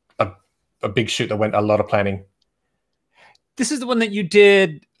big shoot that went a lot of planning. This is the one that you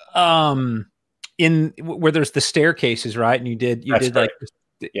did in where there's the staircases, right? And you did like,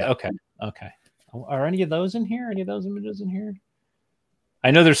 yeah. Okay. Are any of those in here? Any of those images in here? I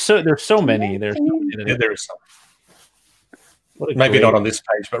know there's so many. There's there is some. Maybe not on this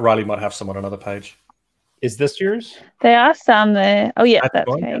page, but Riley might have some on another page. Is this yours? There are some there. Oh yeah,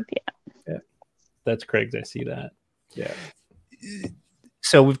 that's Craig. Yeah, that's Craig's. I see that. Yeah.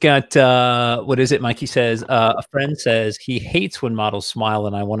 So we've got what is it? Mikey says a friend says he hates when models smile,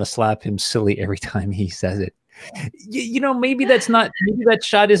 and I want to slap him silly every time he says it. You know, maybe that's not. Maybe that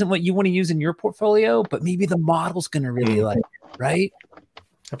shot isn't what you want to use in your portfolio, but maybe the model's going to really like it, right?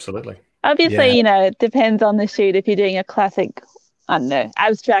 Absolutely. Obviously, you know, it depends on the shoot. If you're doing a classic, I don't know,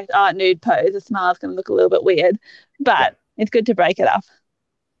 abstract art nude pose, a smile's going to look a little bit weird, but it's good to break it up.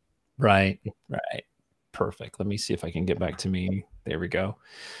 Right. Perfect. Let me see if I can get back to me. There we go.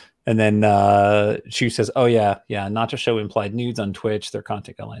 And then Shu says, oh, yeah, not to show implied nudes on Twitch. Their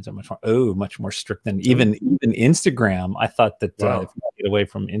content guidelines are much more strict than even Instagram. I thought that if you get away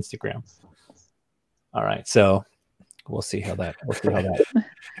from Instagram. All right. So we'll see how that. We'll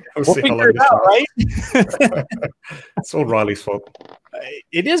figure it out, right? It's all Riley's fault.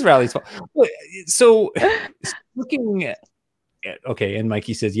 It is Riley's fault. So looking at okay, and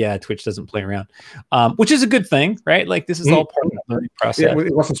Mikey says, yeah, Twitch doesn't play around, which is a good thing, right? Like this is all part of the learning process. Yeah,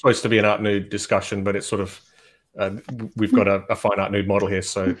 it wasn't supposed to be an art nude discussion, but it's sort of we've got a fine art nude model here,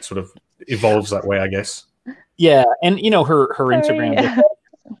 so it sort of evolves that way, I guess. Yeah, and you know her Instagram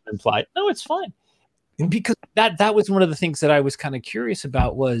implied. No, it's fine. Because that was one of the things that I was kind of curious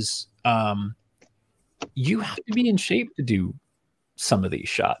about was you have to be in shape to do some of these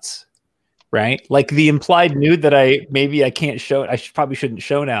shots, right? Like the implied nude that I can't show. I probably shouldn't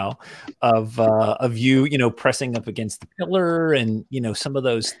show now of you, you know, pressing up against the pillar and, you know, some of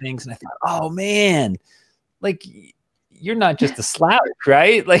those things. And I thought, oh man, like you're not just a slouch,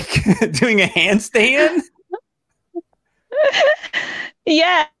 right? Like doing a handstand.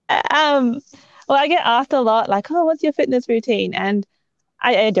 Yeah. Well, I get asked a lot, like, oh, what's your fitness routine? And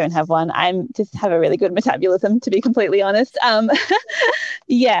I don't have one. I'm just have a really good metabolism, to be completely honest.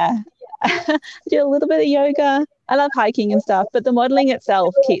 Yeah, I do a little bit of yoga. I love hiking and stuff, but the modeling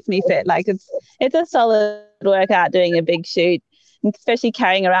itself keeps me fit. Like it's a solid workout doing a big shoot, especially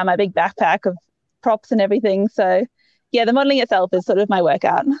carrying around my big backpack of props and everything. So yeah, the modeling itself is sort of my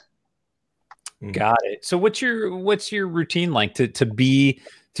workout. Got it. So what's your routine like to be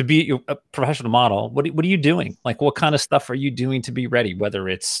a professional model? What are you doing? Like, what kind of stuff are you doing to be ready? Whether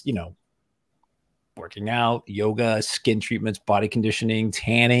it's, you know, working out, yoga, skin treatments, body conditioning,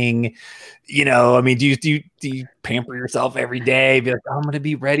 tanning, you know, I mean, do you pamper yourself every day? Be like, I'm going to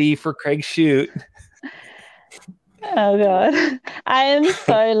be ready for Craig's shoot. Oh God, I am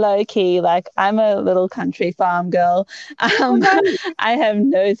so low key. Like I'm a little country farm girl. I have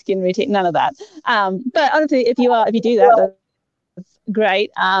no skin routine, none of that. But honestly, if you do that, that's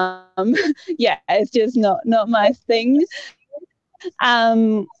great. Yeah, it's just not my thing.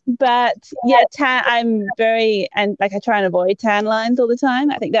 But yeah, I'm very, and like I try and avoid tan lines all the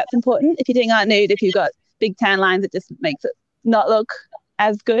time. I think that's important. If you're doing art nude, if you've got big tan lines, it just makes it not look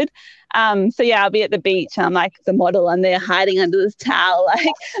as good. So yeah, I'll be at the beach. I'm like the model and they're hiding under this towel, like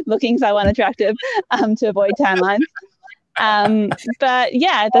looking so unattractive to avoid tan lines. But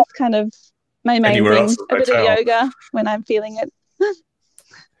yeah, that's kind of my main thing. A bit of yoga when I'm feeling it.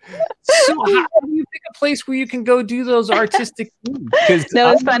 So how do you pick a place where you can go do those artistic things?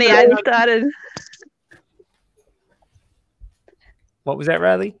 No, it's funny. I started. What was that,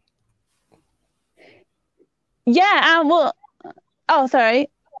 Riley? Yeah. Well. Oh, sorry.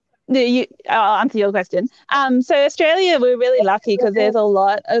 I'll answer your question. So Australia, we're really lucky because there's a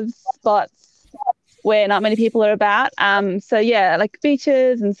lot of spots where not many people are about. So yeah, like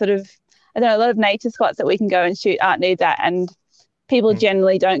beaches and sort of, I don't know, a lot of nature spots that we can go and shoot art nudes at, and people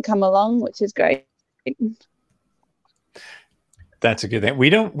generally don't come along, which is great. That's a good thing. We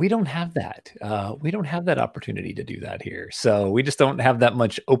don't have that. We don't have that opportunity to do that here. So we just don't have that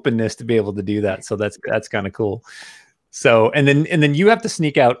much openness to be able to do that. So that's kind of cool. So, and then you have to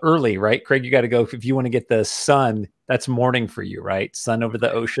sneak out early, right? Craig, you got to go. If you want to get the sun, that's morning for you, right? Sun over the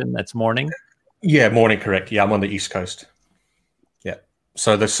ocean, that's morning. Yeah, morning, correct. Yeah, I'm on the East Coast. Yeah.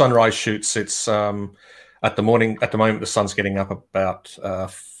 So the sunrise shoots, it's at the moment, the sun's getting up about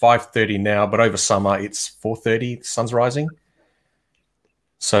 5:30 now, but over summer, it's 4:30, the sun's rising.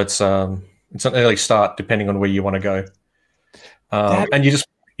 So it's, It's an early start, depending on where you want to go, and you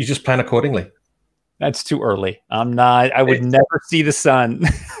just plan accordingly. That's too early. I'm not. I would never see the sun.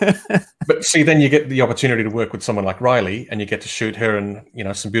 But see, then you get the opportunity to work with someone like Riley, and you get to shoot her in, you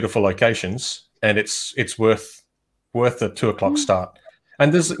know, some beautiful locations, and it's worth the 2 o'clock start.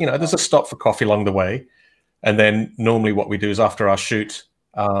 And there's a stop for coffee along the way, and then normally what we do is after our shoot,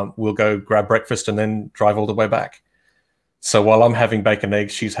 we'll go grab breakfast and then drive all the way back. So while I'm having bacon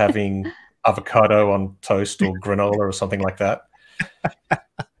eggs, she's having avocado on toast or granola or something like that.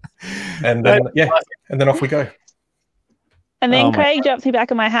 And then and then off we go. And then Craig drops me back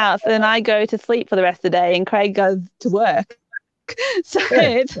at my house, and I go to sleep for the rest of the day, and Craig goes to work. So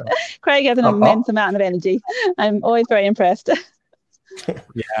Craig has an immense amount of energy. I'm always very impressed.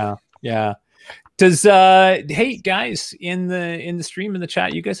 Yeah. Does hey guys in the stream, in the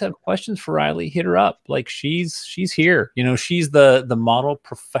chat, you guys have questions for Riley? Hit her up. Like she's here. You know, she's the model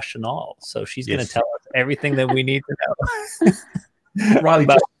professional, so she's going to tell us everything that we need to know. Riley,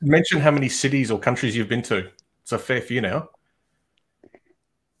 just mention how many cities or countries you've been to. It's a fair few now.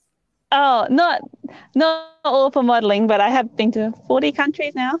 Oh, not all for modeling, but I have been to 40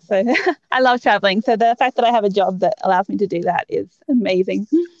 countries now. So I love traveling. So the fact that I have a job that allows me to do that is amazing.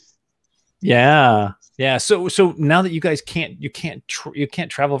 Yeah. So now that you guys can't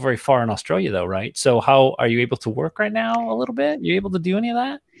travel very far in Australia though, right? So how are you able to work right now a little bit? You able to do any of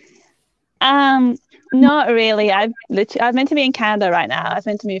that? Not really. I'm meant to be in Canada right now. I was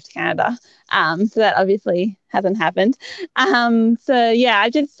meant to move to Canada. So that obviously hasn't happened. So yeah,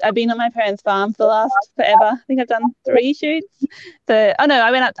 I've been on my parents' farm for the last forever. I think I've done 3 shoots. So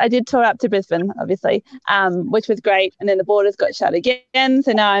I did tour up to Brisbane, obviously, which was great. And then the borders got shut again.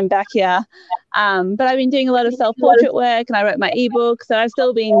 So now I'm back here. But I've been doing a lot of self-portrait work, and I wrote my ebook. So I've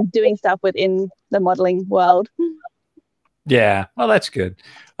still been doing stuff within the modeling world. Yeah, well, that's good.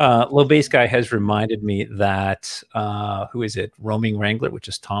 Low Base Guy has reminded me that, who is it? Roaming Wrangler, which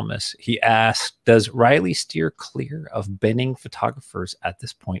is Thomas. He asked, does Riley steer clear of Benning photographers at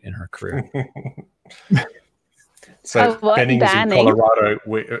this point in her career? So Benning's in Colorado.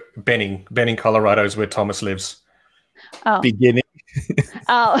 Benning, Colorado is where Thomas lives. Oh. Beginning.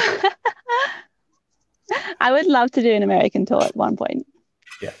 Oh. I would love to do an American tour at one point.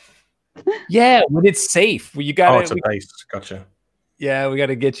 Yeah, when it's safe. You got it's a base. Gotcha. Yeah, we got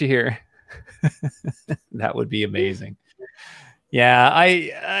to get you here. That would be amazing. Yeah,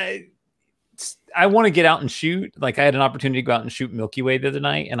 I want to get out and shoot. Like I had an opportunity to go out and shoot Milky Way the other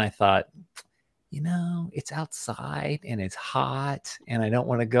night, and I thought, you know, it's outside and it's hot, and I don't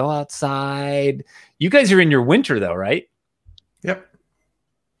want to go outside. You guys are in your winter though, right? Yep.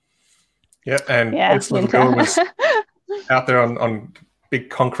 And this little girl was out there on big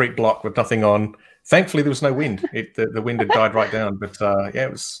concrete block with nothing on. Thankfully, there was no wind. The wind had died right down. But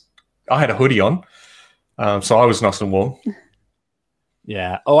it was. I had a hoodie on, so I was nice and warm.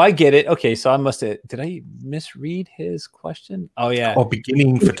 Yeah. Oh, I get it. Okay, so I must have. Did I misread his question? Oh yeah. Oh,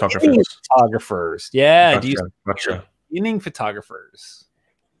 beginning photographers. Yeah. Gotcha, Do you gotcha. Beginning photographers?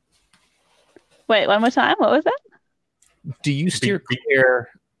 Wait, one more time. What was that? Do you steer clear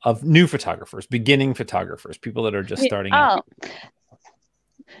of new photographers, beginning photographers, people that are just starting out?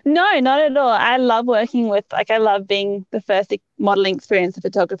 No, not at all. I love working with, I love being the first modeling experience a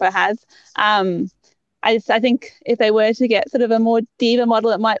photographer has. I think if they were to get sort of a more diva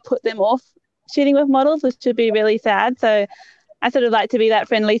model, it might put them off shooting with models, which would be really sad. So I sort of like to be that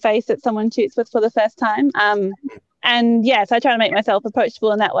friendly face that someone shoots with for the first time. And yes, I try to make myself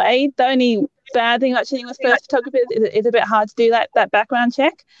approachable in that way. The only bad thing about shooting with first photographers is it's a bit hard to do that background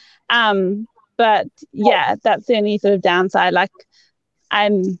check. But yeah, that's the only sort of downside. Like, as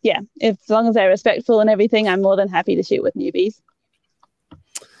long as they're respectful and everything, I'm more than happy to shoot with newbies.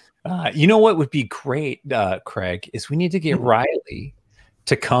 You know what would be great, Craig, is we need to get Riley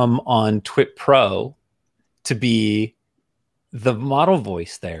to come on Twit Pro to be the model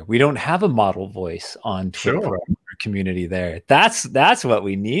voice there. We don't have a model voice on Twit Pro community there. That's what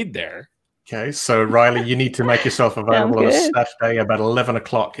we need there. Okay, so Riley, you need to make yourself available on a Saturday about 11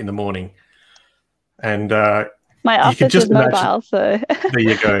 o'clock in the morning. And my office is mobile, so there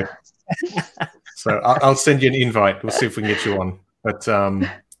you go. So I'll send you an invite. We'll see if we can get you on. But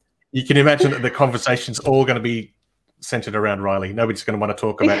you can imagine that the conversation's all going to be centered around Riley. Nobody's going to want to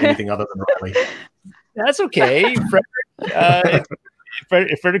talk about anything other than Riley. That's okay. If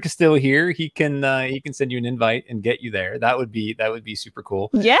Frederick is still here, he can send you an invite and get you there. That would be super cool.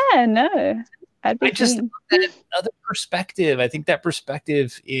 Yeah, no. I just that other perspective. I think that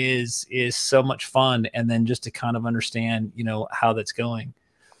perspective is so much fun, and then just to kind of understand, how that's going.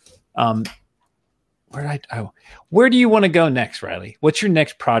 where do you want to go next, Riley? What's your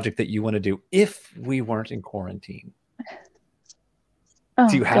next project that you want to do if we weren't in quarantine? Oh,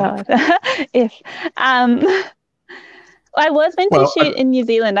 do you have if I was meant to shoot in New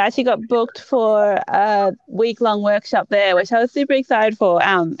Zealand. I actually got booked for a week-long workshop there, which I was super excited for,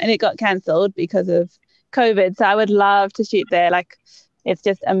 and it got cancelled because of COVID. So I would love to shoot there. Like, it's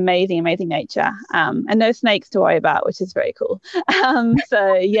just amazing nature, and no snakes to worry about, which is very cool.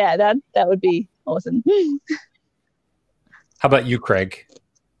 So yeah, that would be awesome. How about you, Craig?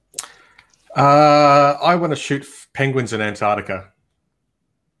 I want to shoot penguins in Antarctica.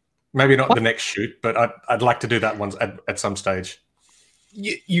 Maybe not the next shoot, but I'd like to do that one at some stage.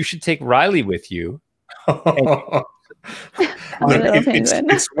 You should take Riley with you. Look,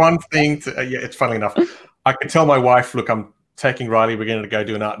 it's one thing to, yeah, it's funny enough. I could tell my wife, look, I'm taking Riley, we're going to go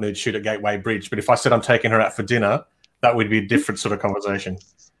do an art nude shoot at Gateway Bridge. But if I said I'm taking her out for dinner, that would be a different sort of conversation.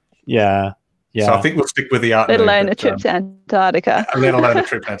 Yeah. Yeah. So I think we'll stick with the art nude. Let alone a trip to Antarctica. Let alone a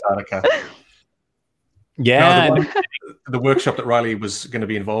trip to Antarctica. Yeah. No, the workshop that Riley was going to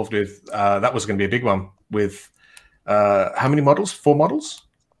be involved with, that was going to be a big one with how many models? 4 models?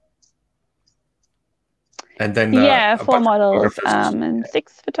 And then 4 models and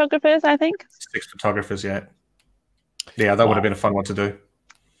 6 photographers, I think. 6 photographers, yeah. Yeah, that would have been a fun one to do.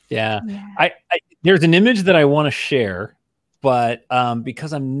 Yeah. I there's an image that I want to share, but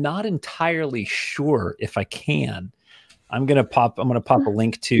because I'm not entirely sure if I can, I'm gonna pop a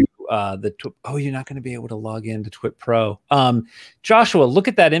link to you're not going to be able to log into Twit Pro. Joshua, look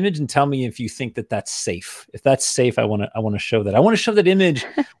at that image and tell me if you think that that's safe. If that's safe, I want to show that. I want to show that image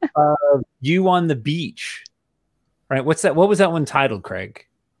of you on the beach, right? What was that one titled, Craig?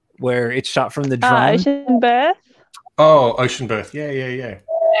 Where it's shot from the drone? Ocean Birth. Oh, Ocean Birth. Yeah.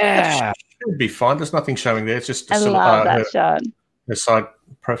 That should be fine. There's nothing showing there. It's just I love that shot. The side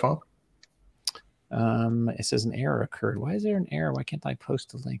profile. It says an error occurred. Why is there an error? Why can't I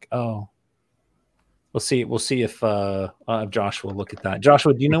post a link? Oh, we'll see if Joshua will look at that.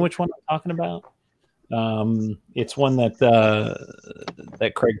 Joshua, do you know which one I'm talking about? It's one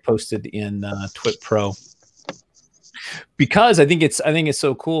that Craig posted in Twit Pro. Because I think it's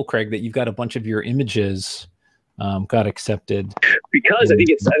so cool, Craig, that you've got a bunch of your images got accepted. Because I think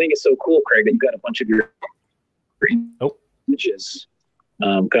it's so cool, Craig, that you've got a bunch of your images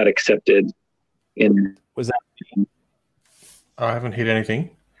got accepted. Was that? I haven't hit anything.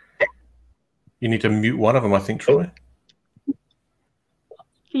 You need to mute one of them, I think, Troy.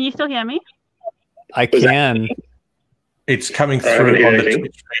 Can you still hear me? I can. It's coming through on the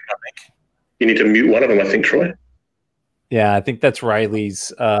Twitch stream, I think. You need to mute one of them, I think, Troy. Yeah, I think that's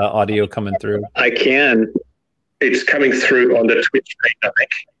Riley's audio coming through. I can. It's coming through on the Twitch stream, I think.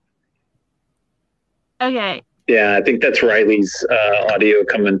 Okay. Yeah, I think that's Riley's audio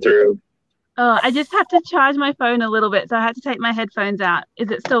coming through. Oh, I just have to charge my phone a little bit, so I had to take my headphones out. Is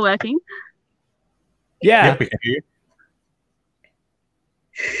it still working? Yeah. Yep, we can hear you.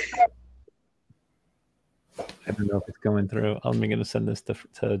 I don't know if it's going through. I'm going to send this to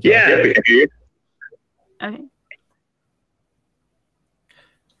John. Yeah, we can hear you. Okay.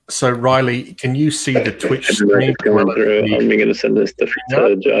 So, Riley, can you see the Twitch stream going through? I'm going to send this to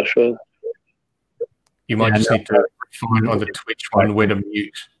Joshua. You might just need to find on the Twitch one where to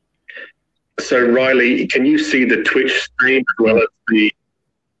mute. So, Riley, can you see the Twitch stream as well as the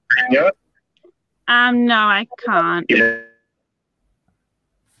video? No, I can't. Yeah.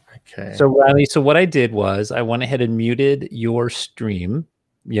 Okay. So, Riley, what I did was I went ahead and muted your stream,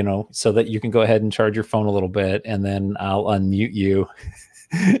 so that you can go ahead and charge your phone a little bit, and then I'll unmute you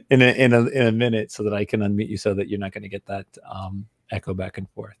in a minute so that I can unmute you so that you're not going to get that echo back and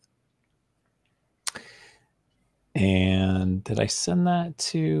forth. And did I send that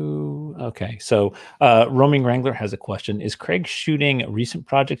to? Okay, so Roaming Wrangler has a question. Is Craig shooting recent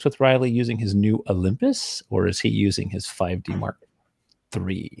projects with Riley using his new Olympus, or is he using his 5D Mark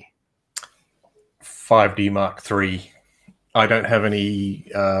III? 5D Mark III. I don't have any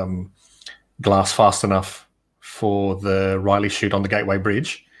glass fast enough for the Riley shoot on the Gateway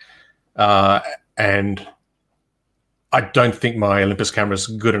Bridge. And I don't think my Olympus camera is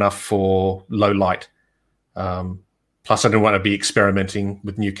good enough for low light. Plus, I don't want to be experimenting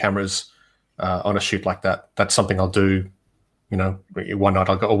with new cameras on a shoot like that. That's something I'll do, one night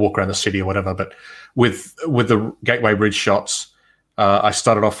I'll walk around the city or whatever. But with the Gateway Bridge shots, I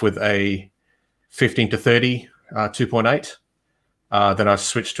started off with a 15-30 2.8. Then I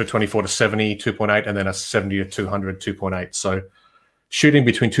switched to a 24-70 2.8, and then a 70-200 2.8. So shooting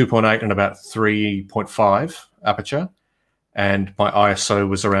between 2.8 and about 3.5 aperture, and my ISO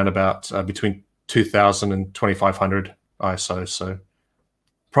was around about between 2000 and 2500 ISO, so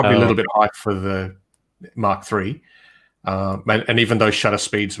probably a little bit high for the Mark III. And even those shutter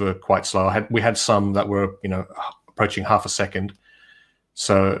speeds were quite slow. We had some that were, you know, approaching half a second.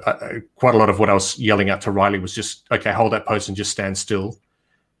 So quite a lot of what I was yelling out to Riley was just, okay, hold that pose and just stand still.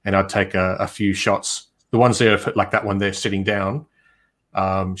 And I'd take a few shots. The ones there, like that one there sitting down,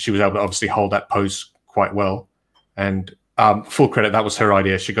 she was able to obviously hold that pose quite well. And full credit, that was her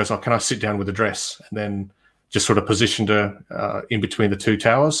idea. She goes, oh, can I sit down with the dress? And then just sort of positioned her in between the two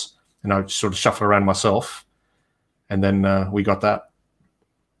towers. And I just sort of shuffle around myself. And then we got that.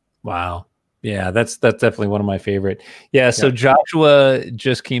 Wow. Yeah, that's definitely one of my favorite. Yeah, so Joshua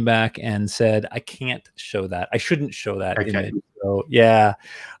just came back and said, I can't show that. I shouldn't show that image. So yeah.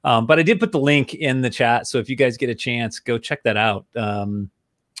 But I did put the link in the chat. So if you guys get a chance, go check that out. Oh,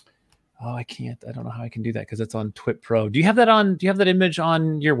 I can't. I don't know how I can do that because it's on Twit Pro. Do you have that image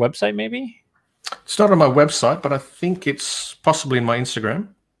on your website maybe? It's not on my website, but I think it's possibly in my Instagram.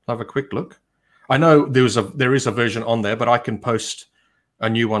 I'll have a quick look. I know there is a version on there, but I can post a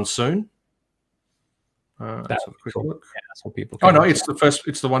new one soon. Let's have a quick look. Yeah, that's what people. Oh no, it's the first.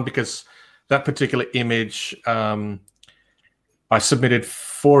 It's the one because that particular image. I submitted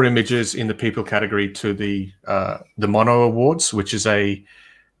 4 images in the people category to the Mono Awards, which is a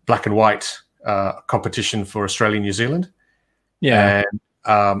black and white competition for Australia and New Zealand. Yeah,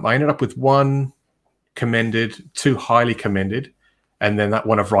 and I ended up with 1 commended, 2 highly commended, and then that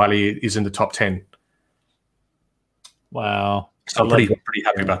one of Riley is in the top 10. Wow, so I'm pretty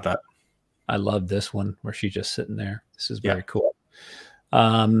happy about that. I love this one where she's just sitting there. This is very cool.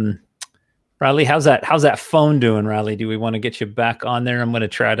 Riley, how's that phone doing, Riley? Do we want to get you back on there? I'm going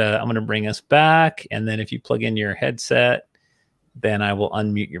to bring us back. And then if you plug in your headset, then I will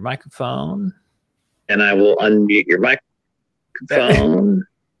unmute your microphone. I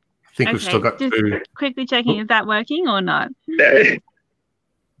think we've still got just to quickly checking, is that working or not? I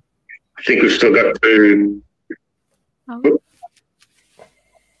think we've still got to. Oh.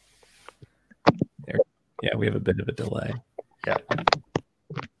 Yeah, we have a bit of a delay.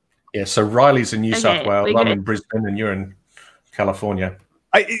 Yeah, so Riley's in New South Wales, I'm in Brisbane, and you're in California.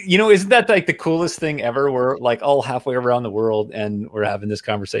 Isn't that like the coolest thing ever? We're like all halfway around the world and we're having this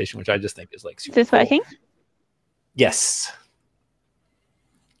conversation, which I just think is like super Is this working? Yes.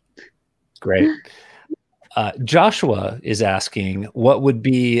 Great. Joshua is asking, what would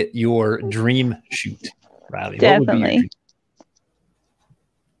be your dream shoot, Riley? Definitely.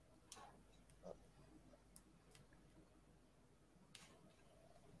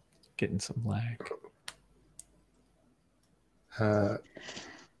 Getting some lag.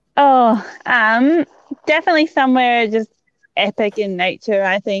 Definitely somewhere just epic in nature,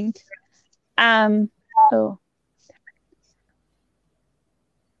 I think. Is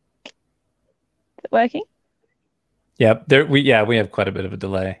it working? Yep. We have quite a bit of a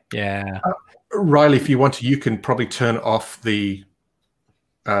delay. Yeah. Riley, if you want to, you can probably turn off the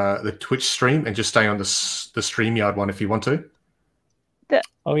Twitch stream and just stay on the StreamYard one if you want to.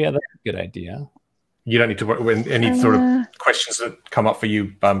 Oh yeah, that's a good idea. You don't need to worry when any sort of questions that come up for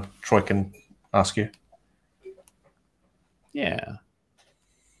you, Troy can ask you. Yeah.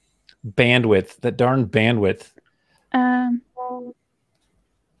 Bandwidth, that darn bandwidth.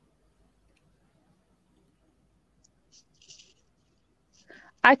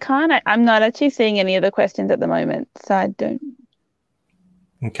 I can't. I'm not actually seeing any of the questions at the moment, so I don't.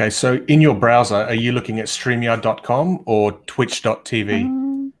 Okay, so in your browser, are you looking at StreamYard.com or Twitch.tv?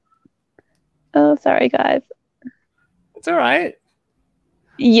 Oh, sorry, guys. It's all right.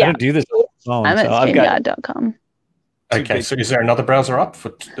 Yeah. I don't do this on the phone. I'm at StreamYard.com. Okay, so is there another browser up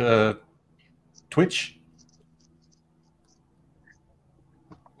for Twitch?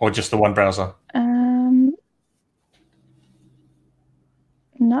 Or just the one browser?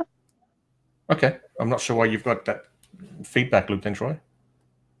 No. Okay, I'm not sure why you've got that feedback loop then, Troy.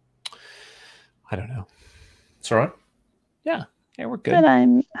 I don't know. It's all right. Yeah, we're good. But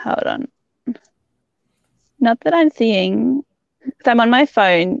hold on. Not that I'm seeing, because I'm on my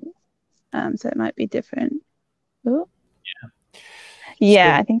phone, so it might be different. Ooh.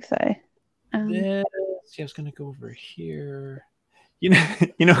 Yeah, I think so. I was going to go over here. You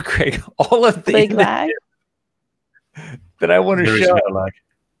know, Craig, all of the lag that I want to show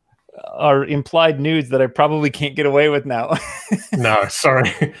are implied nudes that I probably can't get away with now. No,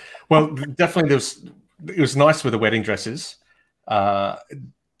 sorry. Well, definitely it was nice with the wedding dresses.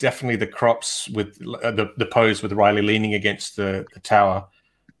 Definitely the crops with the pose with Riley leaning against the tower.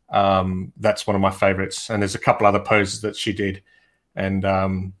 That's one of my favorites. And there's a couple other poses that she did. And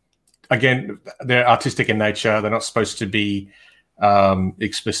again, they're artistic in nature. They're not supposed to be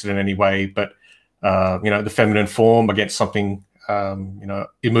explicit in any way, but the feminine form against something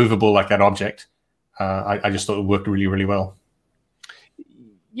immovable like that object. I just thought it worked really, really well.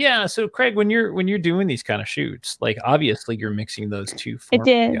 Yeah. So Craig, when you're doing these kind of shoots, like obviously you're mixing those two forms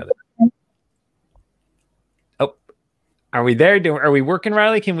together. Oh, are we there? Are we working,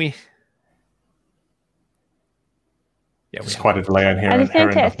 Riley? Can we? Yeah, there's quite a delay on here. I just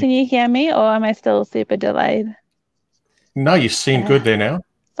can't test. Can you hear me, or am I still super delayed? No, you seem good there now.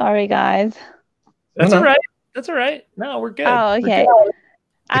 Sorry, guys. That's all right. That's all right. No, we're good. Oh, okay.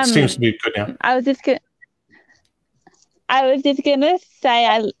 It seems to be good now. I was just gonna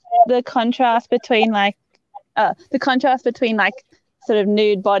say the contrast between like sort of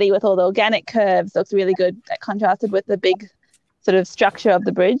nude body with all the organic curves looks really good. That contrasted with the big sort of structure of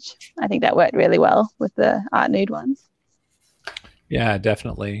the bridge. I think that worked really well with the art nude ones. Yeah,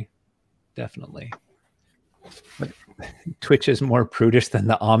 definitely. Definitely. But Twitch is more prudish than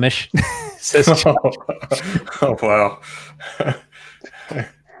the Amish, says oh wow.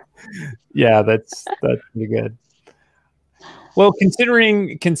 Yeah, that's pretty good. Well,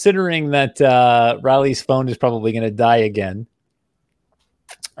 considering that Riley's phone is probably going to die again,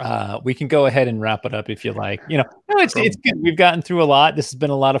 we can go ahead and wrap it up if you like. You know, no, it's good. We've gotten through a lot. This has been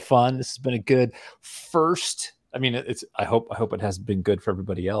a lot of fun. This has been a good first. I mean, I hope it has been good for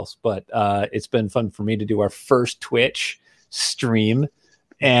everybody else, but it's been fun for me to do our first Twitch stream.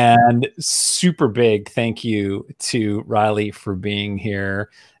 And super big thank you to Riley for being here,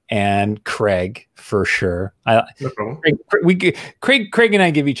 and Craig for sure. No problem. Craig and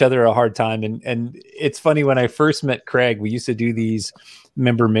I give each other a hard time, and it's funny, when I first met Craig, we used to do these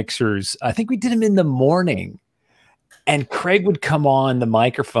member mixers. I think we did them in the morning, and Craig would come on the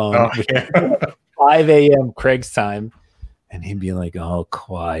microphone, 5 a.m. Craig's time, and he'd be like, "Oh,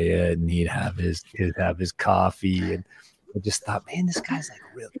 quiet," and he'd have his coffee, and I just thought, man, this guy's like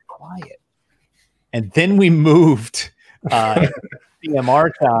really quiet. And then we moved CMR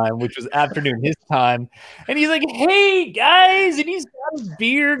time, which was afternoon his time, and he's like, "Hey guys," and he's got his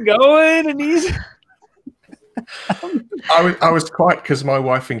beer going, and he's. I was quiet because my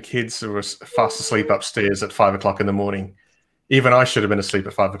wife and kids were fast asleep upstairs at 5 o'clock in the morning. Even I should have been asleep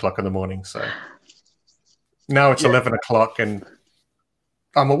at 5 o'clock in the morning. So now it's 11 o'clock and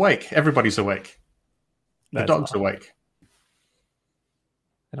I'm awake. Everybody's awake. The dog's awake.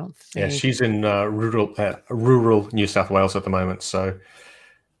 I don't think... Yeah, she's in rural New South Wales at the moment. So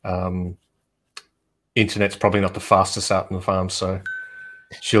internet's probably not the fastest out in the farm. So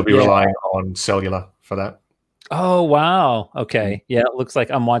she'll be relying on cellular for that. Oh, wow. Okay. Yeah, it looks like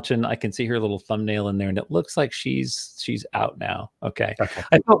I'm watching. I can see her little thumbnail in there, and it looks like she's out now. Okay.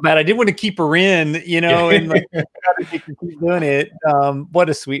 I felt bad. I didn't want to keep her in, you know, and like, keep doing it. What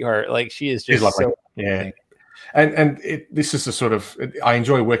a sweetheart. Like, she is just so yeah. And this is the sort of, I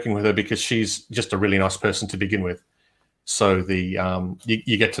enjoy working with her because she's just a really nice person to begin with. So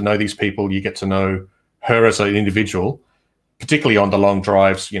you get to know these people, you get to know her as an individual, particularly on the long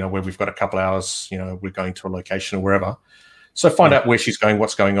drives, you know, where we've got a couple hours, you know, we're going to a location or wherever. So find out where she's going,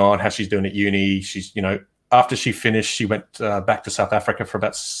 what's going on, how she's doing at uni. She's, you know, after she finished, she went back to South Africa for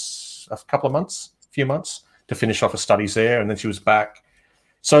about a few months to finish off her studies there. And then she was back.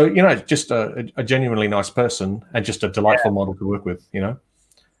 So, you know, just a genuinely nice person and just a delightful model to work with, you know.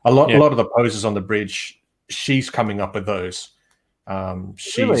 A lot of the poses on the bridge, she's coming up with those.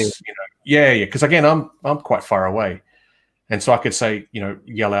 She's, really? You know, because again, I'm quite far away. And so I could say, you know,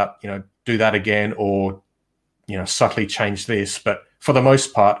 yell out, you know, do that again, or, you know, subtly change this. But for the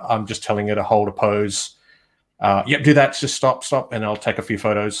most part, I'm just telling her to hold a pose. Do that, just stop, and I'll take a few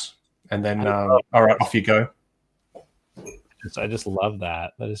photos. And then, all right, off you go. I just love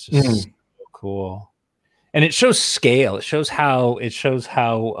that. That is just so cool. And it shows scale. It shows how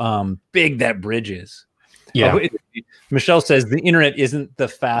big that bridge is. Yeah. Michelle says the internet isn't the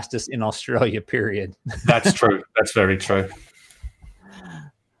fastest in Australia, period. That's true. That's very true.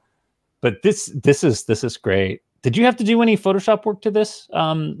 But this is great. Did you have to do any Photoshop work to this?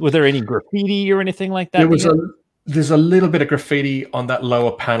 Was there any graffiti or anything like that? There's a little bit of graffiti on that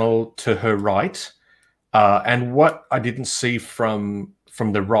lower panel to her right. And what I didn't see from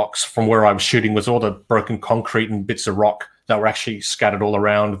the rocks, from where I was shooting, was all the broken concrete and bits of rock that were actually scattered all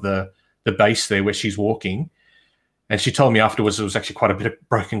around the base there where she's walking. And she told me afterwards there was actually quite a bit of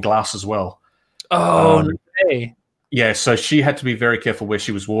broken glass as well. Oh, okay. Yeah, so she had to be very careful where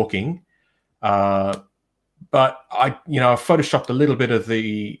she was walking. But I photoshopped a little bit of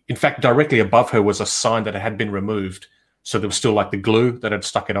in fact, directly above her was a sign that had been removed. So there was still like the glue that had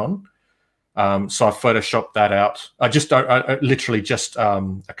stuck it on. So I photoshopped that out. I literally just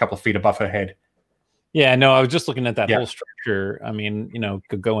a couple of feet above her head. Yeah, no, I was just looking at that whole structure. I mean, you know,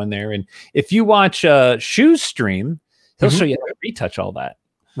 could go in there. And if you watch Shoe's stream, he'll show you how to retouch all that.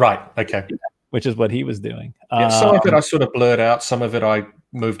 Right. Okay. which is what he was doing. Yeah, some of it I sort of blurred out. Some of it I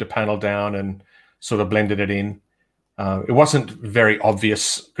moved a panel down and sort of blended it in. It wasn't very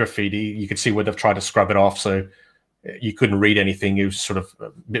obvious graffiti. You could see where they've tried to scrub it off, so you couldn't read anything. It was sort of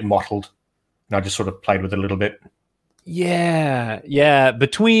a bit mottled. And I just sort of played with it a little bit. Yeah, yeah.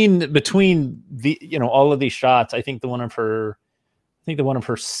 Between the all of these shots, I think the one of her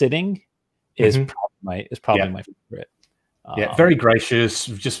sitting is probably my favorite. Yeah, very gracious,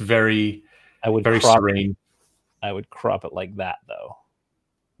 just very serene. I would crop it like that though.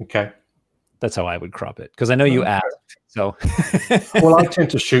 Okay. That's how I would crop it, because I know you asked. So, well, I tend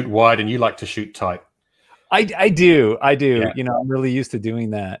to shoot wide, and you like to shoot tight. I do. Yeah. I'm really used to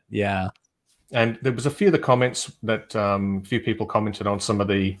doing that. Yeah. And there was a few of the comments that few people commented on some of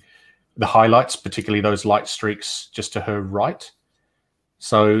the highlights, particularly those light streaks just to her right.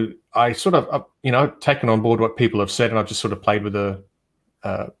 So I sort of taken on board what people have said, and I've just sort of played with the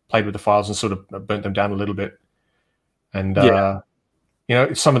files and sort of burnt them down a little bit. And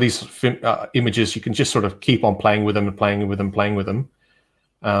some of these images, you can just sort of keep on playing with them and playing with them, playing with them.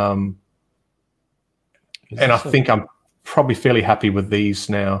 And I think I'm probably fairly happy with these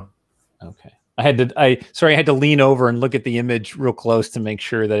now. Okay. I had to lean over and look at the image real close to make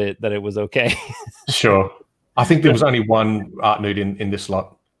sure that it was okay. Sure. I think there was only one art nude in this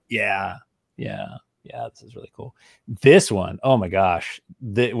lot. Yeah. This is really cool. This one, oh my gosh,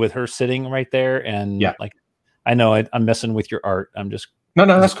 with her sitting right there, and I know I'm messing with your art. I'm just no,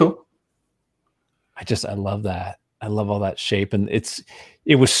 that's cool. I love that. I love all that shape, and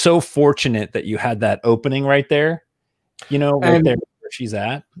it was so fortunate that you had that opening right there. Right there where she's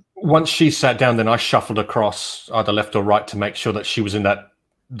at. Once she sat down, then I shuffled across either left or right to make sure that she was in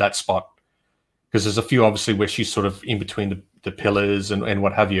that spot. Because there's a few obviously where she's sort of in between the pillars and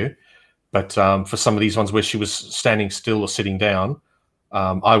what have you. But for some of these ones where she was standing still or sitting down,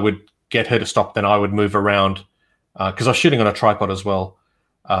 I would get her to stop. Then I would move around because I was shooting on a tripod as well,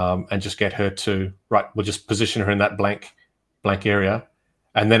 and just get her to we'll just position her in that blank area,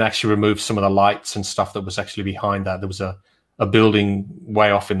 and then actually remove some of the lights and stuff that was actually behind that. There was a building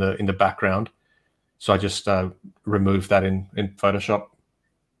way off in the background, so I just removed that in Photoshop.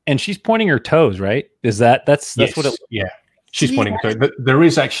 And she's pointing her toes, right? That's yes. What it? Yeah, she's pointing her toes. But there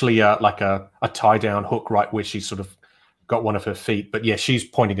is actually like a tie down hook right where she's sort of got one of her feet. But yeah, she's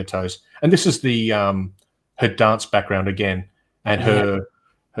pointing her toes. And this is the her dance background again, and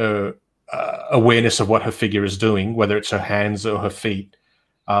her awareness of what her figure is doing, whether it's her hands or her feet.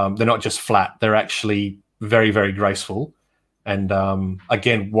 They're not just flat; they're actually very, very graceful. And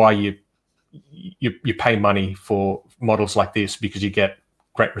again, why you pay money for models like this, because you get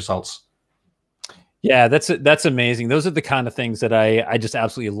great results. Yeah, that's amazing. Those are the kind of things that I just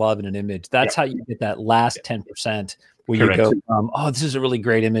absolutely love in an image. That's how you get that last 10% where you go from, oh, this is a really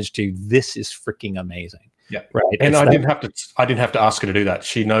great image, to this is freaking amazing. Yeah, right. And I didn't have to ask her to do that.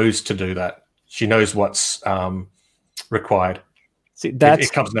 She knows to do that. She knows what's required. See,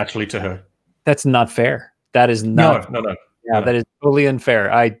 it comes naturally to her. That's not fair. That is not. No. Yeah, that is totally unfair.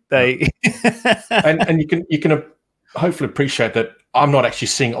 and you can hopefully appreciate that I'm not actually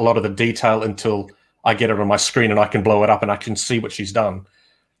seeing a lot of the detail until I get it on my screen and I can blow it up and I can see what she's done.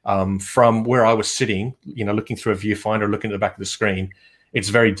 From where I was sitting, looking through a viewfinder, looking at the back of the screen, it's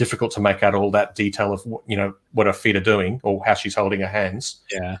very difficult to make out all that detail of what her feet are doing or how she's holding her hands.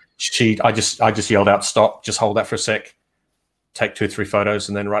 Yeah, I just yelled out, "Stop! Just hold that for a sec. Take 2 or 3 photos,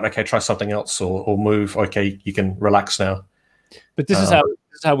 and then okay, try something else or move. Okay, you can relax now." But this is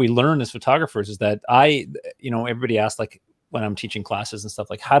how we learn as photographers. Is that everybody asks, like, when I'm teaching classes and stuff,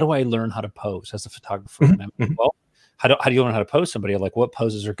 like, how do I learn how to pose as a photographer? And I'm like, well, how do you learn how to pose somebody? I'm like, what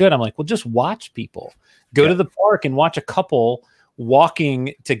poses are good? I'm like, well, just watch people. Go to the park and watch a couple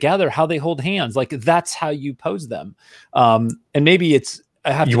walking together, how they hold hands. Like, that's how you pose them. And maybe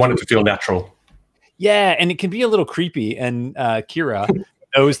you want it to feel natural. Yeah, and it can be a little creepy. And Kira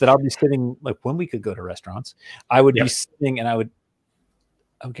knows that I'll be sitting, like when we could go to restaurants, I would be sitting and I would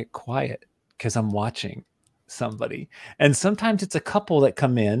get quiet because I'm watching somebody. And sometimes it's a couple that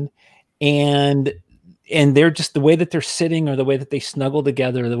come in and they're just, the way that they're sitting or the way that they snuggle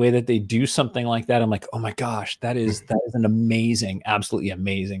together or the way that they do something like that, I'm like, oh my gosh, that is an amazing, absolutely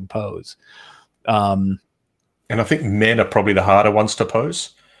amazing pose. And I think men are probably the harder ones to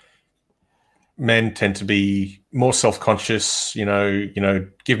pose. Men tend to be more self-conscious,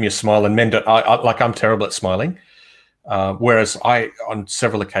 give me a smile, and men don't. I'm terrible at smiling. Whereas on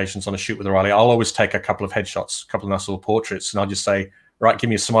several occasions on a shoot with Riley, I'll always take a couple of headshots, a couple of nice little portraits, and I'll just say, right, give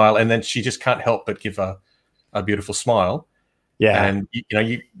me a smile. And then she just can't help but give a beautiful smile. Yeah. And,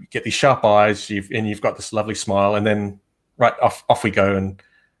 you get these sharp eyes, you've got this lovely smile, and then off we go. And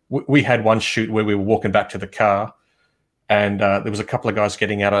we had one shoot where we were walking back to the car, and there was a couple of guys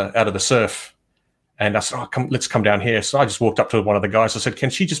getting out of the surf. And I said, oh, let's come down here. So I just walked up to one of the guys. I said,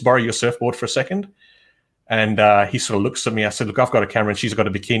 can she just borrow your surfboard for a second? And he sort of looks at me. I said, look, I've got a camera and she's got a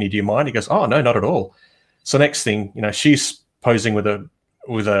bikini. Do you mind? He goes, oh, no, not at all. So next thing, she's posing with a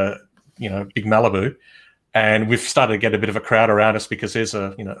big Malibu. And we've started to get a bit of a crowd around us because there's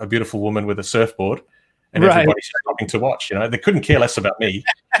a beautiful woman with a surfboard. And everybody's stopping to watch. They couldn't care less about me,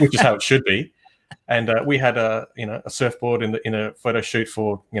 which is how it should be. And we had a surfboard in a photo shoot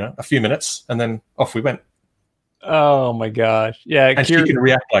for a few minutes, and then off we went. Oh my gosh, yeah! And she can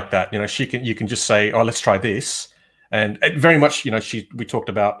react like that. You can just say, "Oh, let's try this," and very much, we talked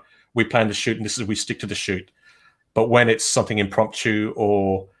about we plan to shoot, and we stick to the shoot. But when it's something impromptu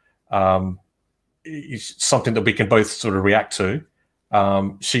or something that we can both sort of react to,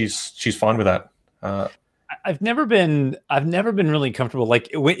 she's fine with that. I've never been really comfortable. Like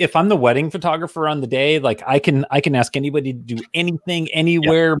if I'm the wedding photographer on the day, like I can ask anybody to do anything,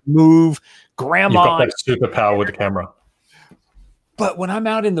 anywhere, move, grandma. You've got that superpower with the camera. But when I'm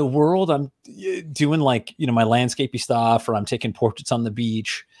out in the world, I'm doing like, my landscapey stuff, or I'm taking portraits on the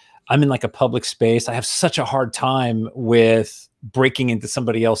beach. I'm in like a public space. I have such a hard time with breaking into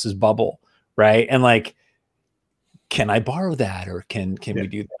somebody else's bubble. Right. And like, can I borrow that, or can we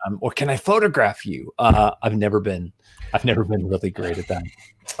do that, or can I photograph you? I've never been really great at that.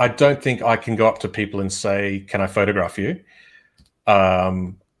 I don't think I can go up to people and say, "Can I photograph you?"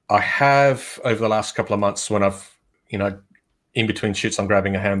 I have over the last couple of months when I've in between shoots, I'm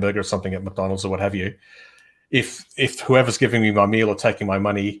grabbing a hamburger or something at McDonald's or what have you. If whoever's giving me my meal or taking my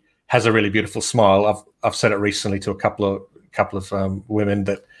money has a really beautiful smile, I've said it recently to a couple of women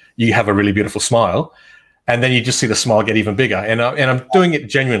that you have a really beautiful smile. And then you just see the smile get even bigger. And I'm doing it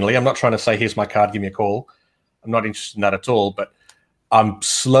genuinely. I'm not trying to say, here's my card, give me a call. I'm not interested in that at all. But I'm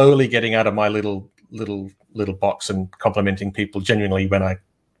slowly getting out of my little box and complimenting people genuinely when I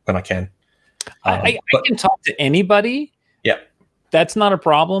can. I can talk to anybody. Yeah. That's not a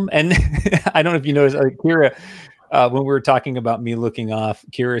problem. And I don't know if you noticed, Kira, when we were talking about me looking off,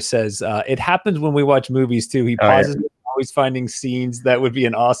 Kira says, it happens when we watch movies too. He pauses, always finding scenes that would be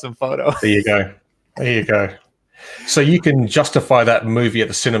an awesome photo. There you go. There you go. So you can justify that movie at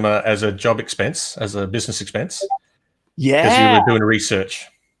the cinema as a job expense, as a business expense. Yeah. Because you were doing research.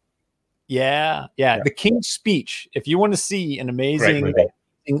 Yeah. The King's Speech. If you want to see an amazing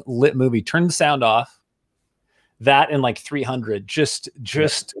lit movie, turn the sound off. That and like 300. Just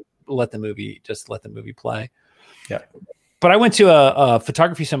let the movie play. Yeah. But I went to a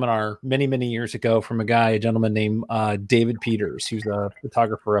photography seminar many years ago from a gentleman named David Peters, who's a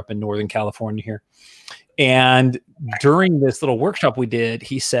photographer up in Northern California here. And during this little workshop we did,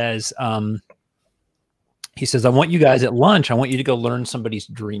 he says, I want you guys at lunch, I want you to go learn somebody's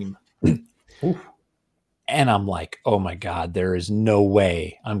dream. And I'm like, oh my God, there is no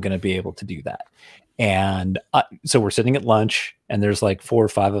way I'm going to be able to do that. And so we're sitting at lunch, and there's like 4 or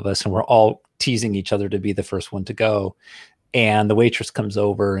 5 of us, and we're all teasing each other to be the first one to go. And the waitress comes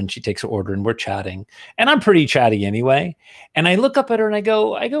over and she takes her order, and we're chatting, and I'm pretty chatty anyway. And I look up at her and I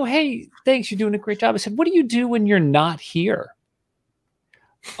go, hey, thanks. You're doing a great job. I said, what do you do when you're not here?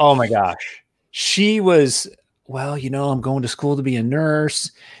 Oh my gosh. She was, well, I'm going to school to be a nurse.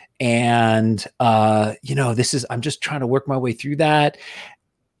 And, I'm just trying to work my way through that.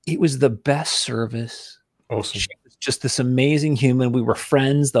 It was the best service. Awesome. She was just this amazing human. We were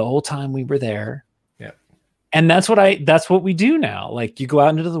friends the whole time we were there. And that's what we do now. Like, you go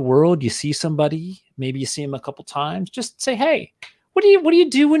out into the world, you see somebody, maybe you see them a couple times, just say, hey, what do you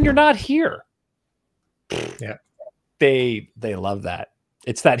do when you're not here? Yeah. They love that.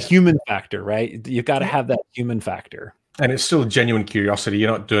 It's that human factor, right? You've got to have that human factor. And it's still genuine curiosity. You're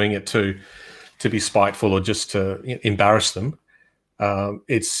not doing it to be spiteful or just to embarrass them.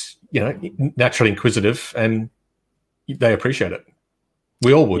 It's, naturally inquisitive, and they appreciate it.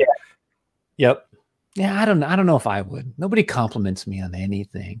 We all would. Yeah. Yep. Yeah, I don't know if I would. Nobody compliments me on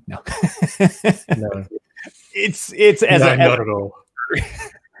anything. No. No. It's as not at all.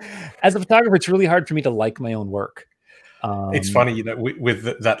 As a photographer, it's really hard for me to like my own work. It's funny,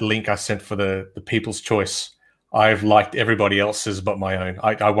 with that link I sent for the People's Choice, I've liked everybody else's but my own.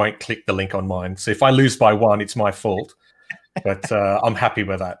 I won't click the link on mine. So if I lose by 1, it's my fault. But I'm happy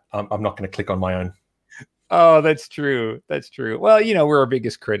with that. I'm not going to click on my own. Oh, that's true. That's true. Well, we're our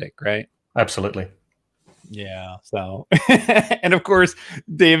biggest critic, right? Absolutely. Yeah. So, and of course,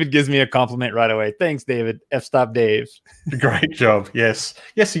 David gives me a compliment right away. Thanks, David. F-stop Dave. Great job. Yes.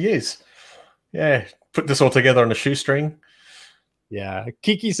 Yes, he is. Yeah. Put this all together on a shoestring. Yeah.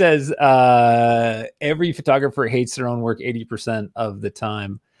 Kiki says, every photographer hates their own work 80% of the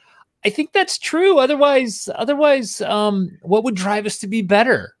time. I think that's true. Otherwise, what would drive us to be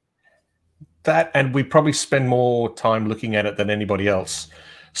better? That, and we probably spend more time looking at it than anybody else.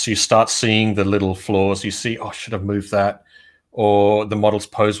 So you start seeing the little flaws. You see, oh, I should have moved that, or the model's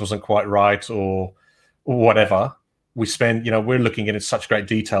pose wasn't quite right, or whatever. We spend, we're looking at it in such great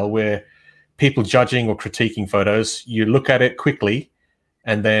detail where people judging or critiquing photos, you look at it quickly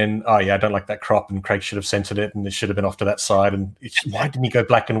and then, oh yeah, I don't like that crop and Craig should have centered it and it should have been off to that side. And why didn't he go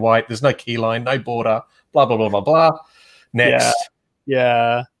black and white? There's no key line, no border, blah, blah, blah, blah, blah. Next.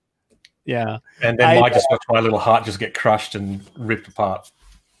 Yeah. And then I just watch my little heart just get crushed and ripped apart.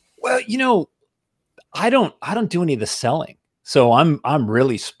 Well, I don't do any of the selling. So I'm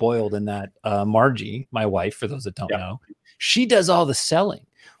really spoiled in that. Margie, my wife, for those that don't know, she does all the selling,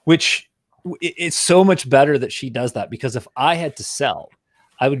 which it's so much better that she does that, because if I had to sell,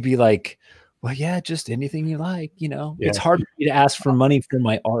 I would be like, well, yeah, just anything you like, It's hard for me to ask for money for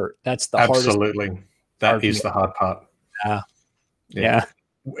my art. That's the absolutely hardest. That is the hard part. Yeah.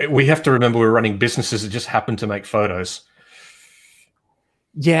 We have to remember we're running businesses that just happen to make photos.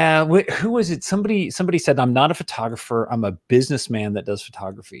 Yeah. Who was it? Somebody said, I'm not a photographer. I'm a businessman that does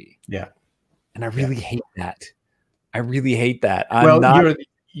photography. Yeah. And I really hate that.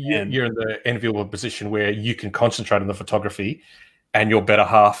 You're in the enviable position where you can concentrate on the photography and your better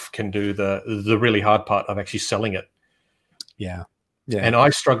half can do the really hard part of actually selling it. Yeah. And I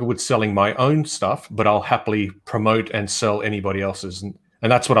struggle with selling my own stuff, but I'll happily promote and sell anybody else's.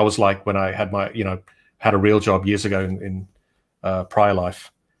 And that's what I was like when I had my, had a real job years ago in prior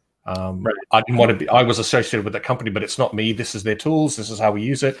life. I didn't want to be, I was associated with that company, but it's not me. This is their tools. This is how we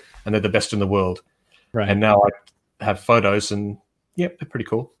use it. And they're the best in the world. Right. And now I have photos and they're pretty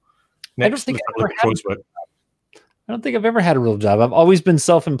cool. Next, I don't think I've ever had a real job. I've always been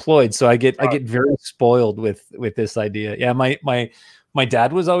self-employed. So I get very spoiled with this idea. Yeah. My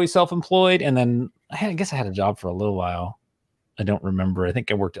dad was always self-employed. And then I guess I had a job for a little while. I don't remember. I think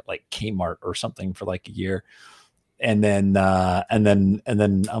I worked at like Kmart or something for like a year. And then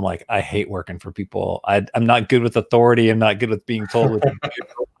I'm like, I hate working for people. I'm not good with authority. I'm not good with being told what to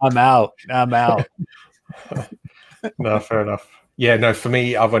do. I'm out. No, fair enough. Yeah, no, for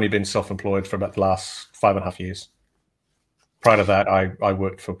me, I've only been self-employed for about the last 5.5 years. Prior to that, I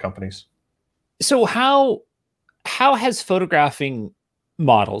worked for companies. So how has photographing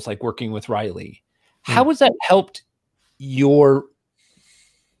models, like working with Riley, how has that helped your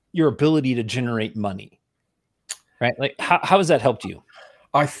ability to generate money? Right? Like how has that helped you?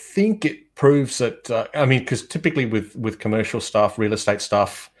 I think it proves that, because typically with commercial stuff, real estate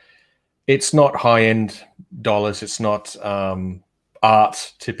stuff, it's not high-end dollars. It's not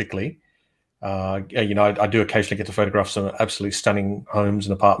art typically. I do occasionally get to photograph some absolutely stunning homes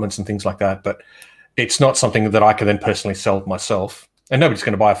and apartments and things like that, but it's not something that I can then personally sell myself. And nobody's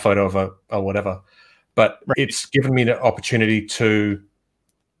going to buy a photo of or whatever. But it's given me the opportunity to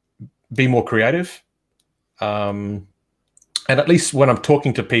be more creative. And at least when I'm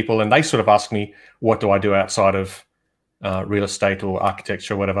talking to people and they sort of ask me, what do I do outside of real estate or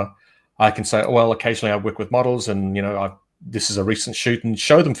architecture or whatever, I can say, well, occasionally I work with models and, this is a recent shoot, and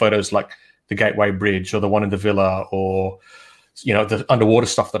show them photos like the Gateway Bridge or the one in the villa or, the underwater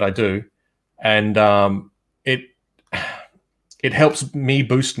stuff that I do. And it helps me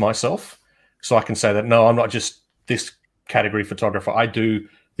boost myself. So I can say that, no, I'm not just this category photographer. I do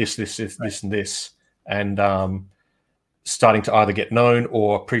this, and this. And starting to either get known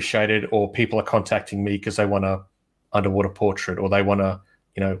or appreciated, or people are contacting me because they want a underwater portrait, or they want to,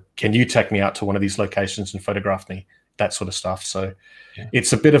 can you take me out to one of these locations and photograph me? That sort of stuff. So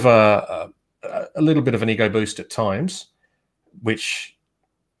it's a bit of a little bit of an ego boost at times, which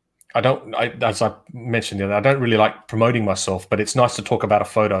as I mentioned the other, I don't really like promoting myself, but it's nice to talk about a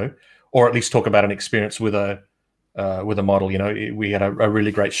photo, or at least talk about an experience with a model. We had a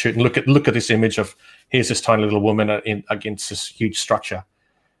really great shoot, and look at this image of, here's this tiny little woman against this huge structure,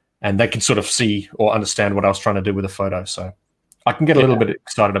 and they can sort of see or understand what I was trying to do with the photo. So I can get a little bit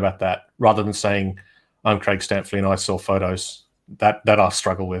excited about that, rather than saying I'm Craig Stampfli and I sell photos. That I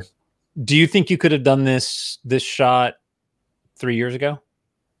struggle with. Do you think you could have done this shot 3 years ago?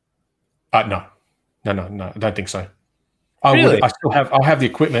 No, I don't think so. Really? I'll have the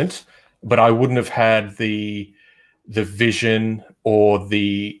equipment, but I wouldn't have had the vision or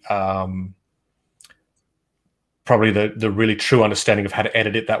the probably the really true understanding of how to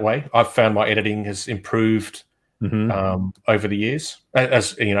edit it that way. I've found my editing has improved over the years,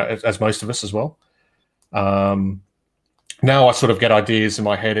 as most of us as well. Now I sort of get ideas in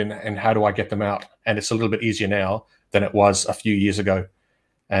my head and how do I get them out? And it's a little bit easier now than it was a few years ago.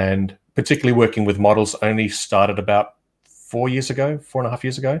 And particularly working with models only started about 4.5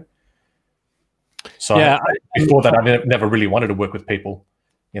 years ago. So Yeah, before that, I never really wanted to work with people.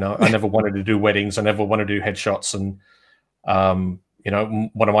 You know, I never wanted to do weddings. I never wanted to do headshots. And, you know,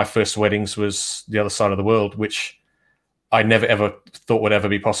 one of my first weddings was the other side of the world, which I never ever thought would ever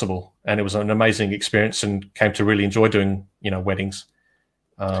be possible. And it was an amazing experience, and came to really enjoy doing, you know, weddings.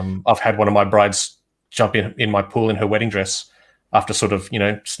 I've had one of my brides jump in my pool in her wedding dress after sort of, you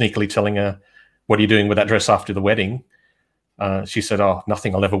know, sneakily telling her, "What are you doing with that dress after the wedding?" She said, "Oh,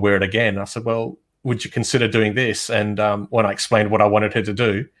 nothing, I'll never wear it again." I said, "Well, would you consider doing this?" And when I explained what I wanted her to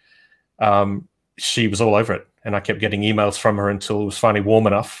do, she was all over it. And I kept getting emails from her until it was finally warm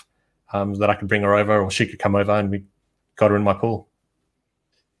enough that I could bring her over, or she could come over, and we got her in my pool.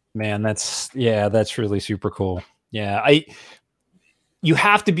 Man, that's really super cool. Yeah, you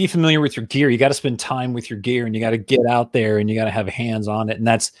have to be familiar with your gear. You got to spend time with your gear, and you got to get out there, and you got to have hands on it. And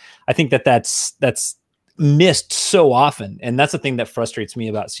I think that's missed so often. And that's the thing that frustrates me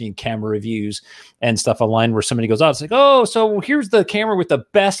about seeing camera reviews and stuff online, where somebody goes, "Oh, it's like, oh, so here's the camera with the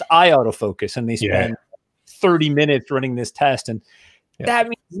best eye autofocus," and they spend 30 minutes running this test, and that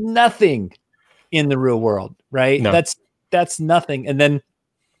means nothing in the real world, right? No. That's nothing. And then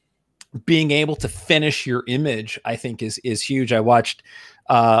being able to finish your image, I think is huge. I watched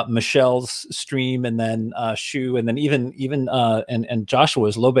Michelle's stream, and then Shu, and then even and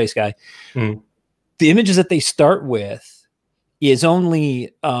Joshua's low base guy. The images that they start with is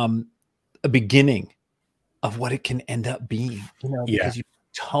only a beginning of what it can end up being, you know, because you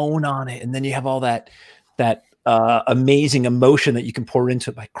tone on it, and then you have all that amazing emotion that you can pour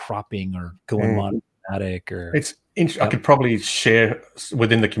into it by cropping or going monochromatic. Or it's I could probably share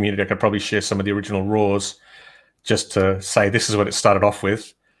within the community. I could probably share some of the original raws, just to say this is what it started off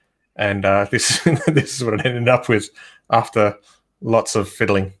with, and this is what it ended up with after lots of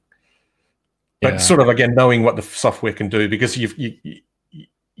fiddling. But sort of, again, knowing what the software can do, because you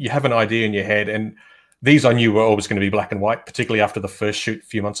have an idea in your head, and these I knew were always going to be black and white, particularly after the first shoot a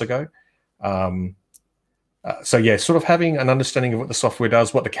few months ago. So yeah, sort of having an understanding of what the software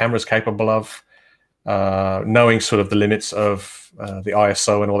does, what the camera is capable of, knowing sort of the limits of the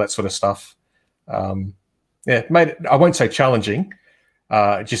ISO and all that sort of stuff. Yeah, made it, I won't say challenging.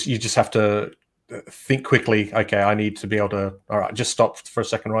 You just have to think quickly. Okay, I need to be able to. All right, just stop for a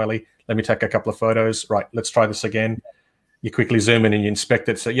second, Riley. Let me take a couple of photos. Right, let's try this again. You quickly zoom in and you inspect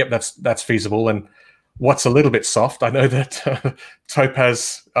it. So, yep, that's feasible. And what's a little bit soft, I know that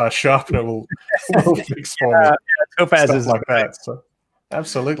Topaz sharpener will fix for me. Topaz Stuff is like that. So,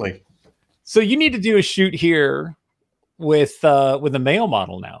 absolutely. So you need to do a shoot here with a male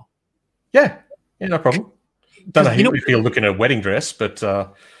model now. Yeah, no problem. Don't know if you're looking at a wedding dress, but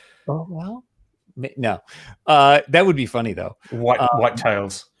oh well, no, that would be funny though. White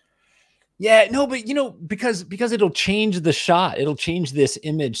tails. Yeah, no, but because it'll change the shot, it'll change this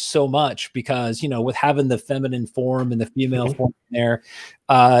image so much, because with having the feminine form and the female form in there,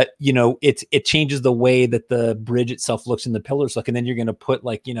 it changes the way that the bridge itself looks and the pillars look, and then you're going to put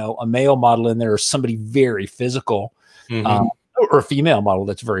like a male model in there, or somebody very physical, or a female model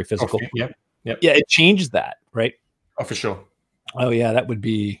that's very physical. Yep. Yeah, it changes that, right? Oh, for sure. Oh yeah, that would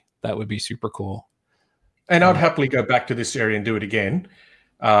be super cool. And I'd happily go back to this area and do it again.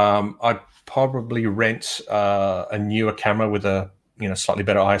 I'd probably rent a newer camera with a slightly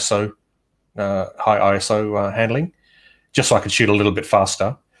better ISO, high ISO handling, just so I could shoot a little bit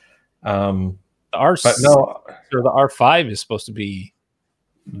faster. The R5 is supposed to be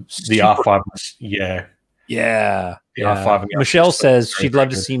the R5. Yeah. The R5. Michelle says she'd love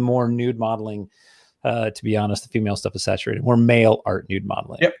to see more nude modeling. To be honest, the female stuff is saturated. More male art nude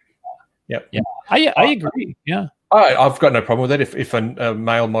modeling. Yep. Yeah. I agree. Yeah. I've got no problem with that. If a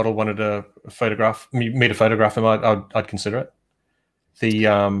male model wanted to photograph me to photograph him, I'd consider it.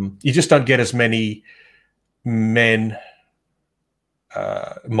 You just don't get as many men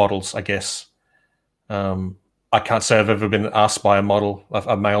models, I guess. I can't say I've ever been asked by a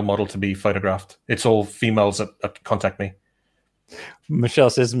male model to be photographed. It's all females that contact me. Michelle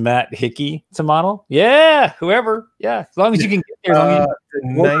says Matt Hickey to model. Yeah, whoever. Yeah, as long as you can get there. The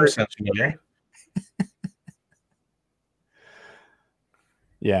name sounds familiar.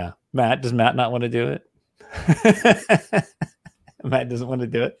 Yeah, Matt. Does Matt not want to do it? Matt doesn't want to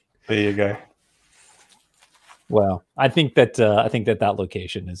do it. There you go. Well, I think that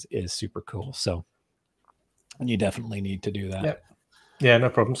location is super cool. So you definitely need to do that. Yeah, no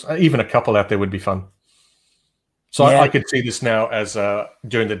problems. Even a couple out there would be fun. So I could see this now as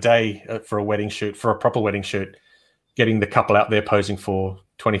during the day for a wedding shoot, for a proper wedding shoot, getting the couple out there posing for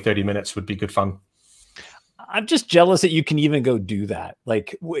 20, 30 minutes would be good fun. I'm just jealous that you can even go do that.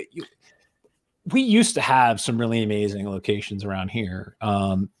 Like we used to have some really amazing locations around here.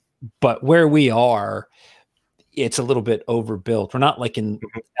 But where we are, it's a little bit overbuilt. We're not like in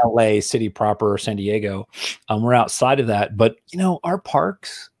LA city proper or San Diego. We're outside of that, but you know, our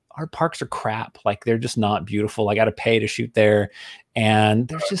parks are crap. Like they're just not beautiful. I got to pay to shoot there. And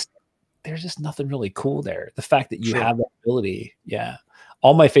there's just nothing really cool there. The fact that you have that ability. Yeah.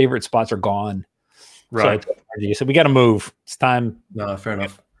 All my favorite spots are gone. Right. So we got to move. It's time. No, fair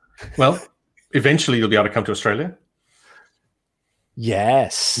enough. Well, eventually you'll be able to come to Australia.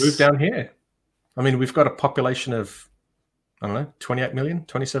 Yes. Move down here. I mean, we've got a population of, I don't know, 28 million,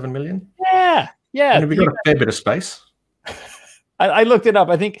 27 million. Yeah. Yeah. And we've got a fair bit of space. I looked it up.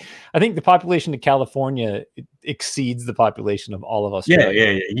 I think the population of California exceeds the population of all of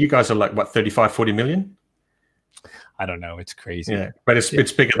Australia. Yeah. You guys are like, what, 35, 40 million? I don't know. It's crazy. Yeah, but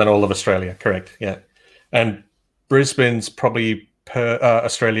it's bigger than all of Australia. Correct. Yeah. And Brisbane's probably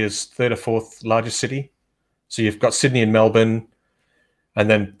Australia's third or fourth largest city. So you've got Sydney and Melbourne, and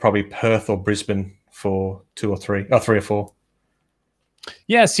then probably Perth or Brisbane for 2 or 3, or 3 or 4.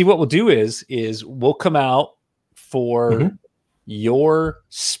 Yeah. See, what we'll do is we'll come out for your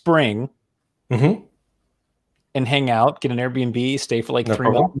spring and hang out, get an Airbnb, stay for like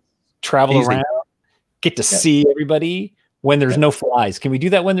 3 months, travel around, get to see everybody when there's no flies. Can we do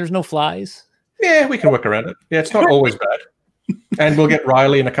that when there's no flies? Yeah, we can work around it. Yeah, it's not always bad. And we'll get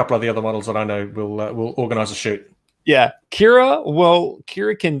Riley and a couple of the other models that I know. We'll organize a shoot. Yeah,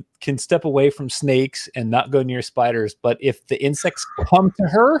 Kira can step away from snakes and not go near spiders, but if the insects come to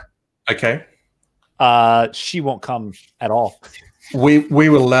her, okay, she won't come at all. We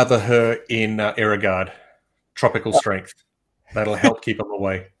will lather her in Aerogard, tropical strength. That'll help keep them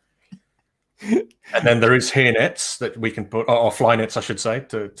away. And then there is hair nets that we can put, or fly nets, I should say,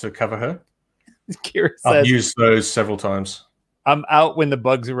 to cover her. Kira says, I've used those several times. I'm out when the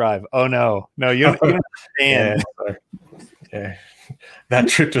bugs arrive. Oh no, you don't understand. Yeah. That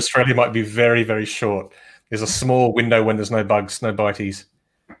trip to Australia might be very, very short. There's a small window when there's no bugs, no bites.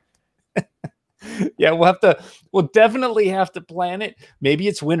 Yeah, we'll definitely have to plan it. Maybe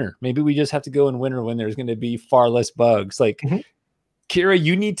it's winter. Maybe we just have to go in winter when there's going to be far less bugs. Like, Kira,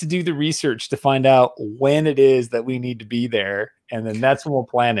 you need to do the research to find out when it is that we need to be there, and then that's when we'll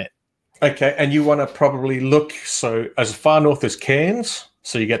plan it. Okay, and you want to probably look so as far north as Cairns,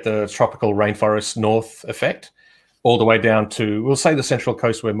 so you get the tropical rainforest north effect, all the way down to, we'll say, the central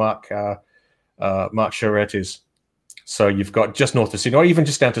coast where Mark Charette is. So you've got just north of Sydney, or even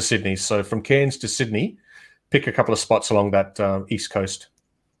just down to Sydney. So from Cairns to Sydney, pick a couple of spots along that east coast,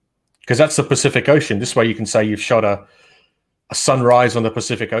 because that's the Pacific Ocean. This way you can say you've shot a sunrise on the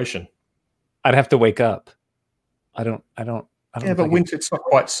Pacific Ocean. I'd have to wake up. I don't. Yeah, but winter, it's not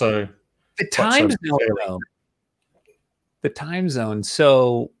quite so. The time zone, though. The time zone.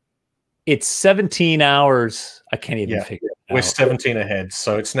 So it's 17 hours. I can't even figure it out. We're 17 ahead.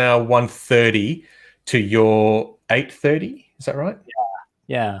 So it's now 1:30 to your 8:30. Is that right?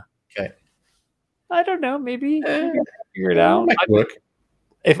 Yeah. Okay. I don't know. Maybe figure it out. Might work.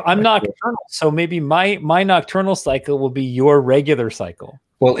 If I'm nocturnal, so maybe my nocturnal cycle will be your regular cycle.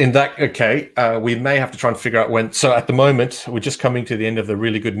 Well, in that, okay, we may have to try and figure out when. So at the moment, we're just coming to the end of the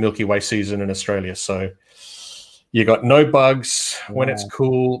really good Milky Way season in Australia. So you got no bugs when it's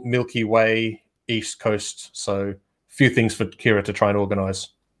cool, Milky Way, East Coast. So a few things for Kira to try and organize.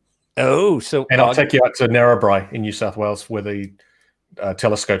 Oh, so and I'll take you out to Narrabri in New South Wales where the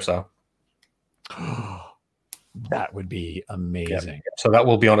telescopes are. That would be amazing. Yep. So that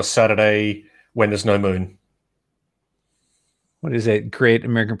will be on a Saturday when there's no moon. What is it? Great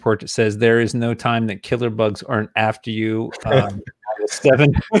American Portrait says there is no time that killer bugs aren't after you.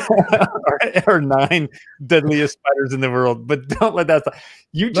 7 or 9 deadliest spiders in the world. But don't let that stop.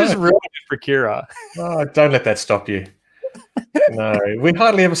 You just ruined it for Kira. Oh, don't let that stop you. No, we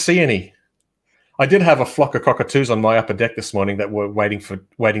hardly ever see any. I did have a flock of cockatoos on my upper deck this morning that were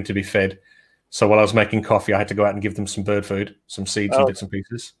waiting to be fed. So while I was making coffee, I had to go out and give them some bird food, some seeds and bits and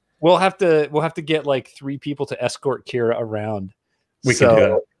pieces. We'll have to get like 3 people to escort Kira around. We can do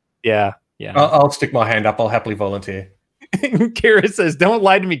that. Yeah. I'll stick my hand up. I'll happily volunteer. Kira says, "Don't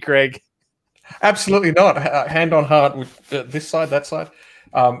lie to me, Craig." Absolutely not. Hand on heart with this side, that side.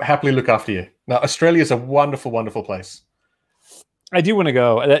 Happily look after you. Now, Australia is a wonderful, wonderful place. I do want to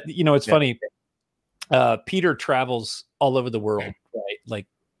go. It's funny. Peter travels all over the world, right? Like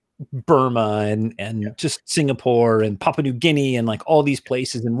Burma and just Singapore and Papua New Guinea and like all these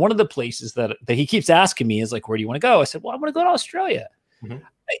places. And one of the places that he keeps asking me is like, where do you want to go? I said, well, I want to go to Australia.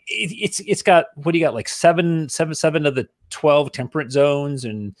 It's got, what do you got? Like seven of the 12 temperate zones.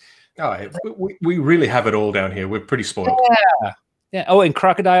 And we really have it all down here. We're pretty spoiled. Yeah. Oh, and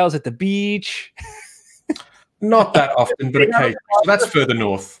crocodiles at the beach. Not that often, but okay. So that's further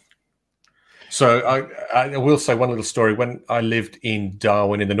north. So I will say one little story. When I lived in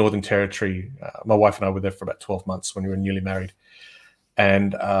Darwin in the Northern Territory, my wife and I were there for about 12 months when we were newly married.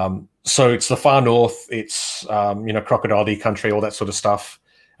 And so it's the far north. It's, crocodile country, all that sort of stuff.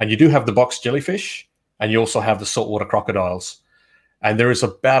 And you do have the box jellyfish, and you also have the saltwater crocodiles. And there is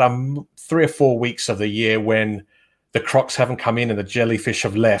about 3 or 4 weeks of the year when the crocs haven't come in and the jellyfish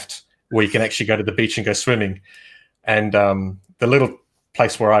have left, where you can actually go to the beach and go swimming. And the little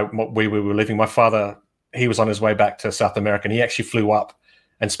place where we were living, my father, he was on his way back to South America, and he actually flew up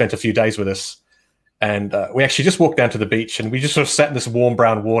and spent a few days with us. And we actually just walked down to the beach, and we just sort of sat in this warm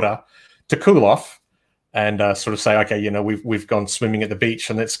brown water to cool off and sort of say, okay, we've gone swimming at the beach,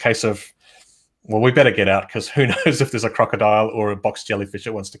 and it's a case of, well, we better get out because who knows if there's a crocodile or a box jellyfish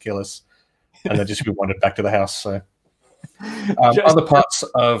that wants to kill us. And then just we wandered back to the house. So other parts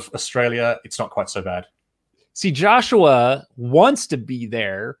of Australia, it's not quite so bad. See, Joshua wants to be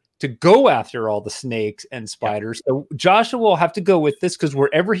there to go after all the snakes and spiders. So Joshua will have to go with this because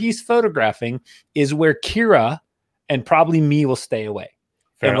wherever he's photographing is where Kira and probably me will stay away.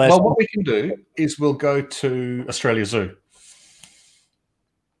 Well, what we can do is we'll go to Australia Zoo.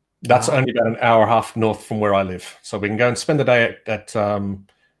 That's only about an hour and a half north from where I live. So we can go and spend the day at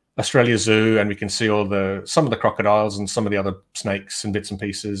Australia Zoo, and we can see some of the crocodiles and some of the other snakes and bits and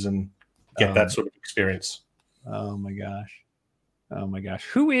pieces and get that sort of experience. Oh my gosh. Oh my gosh.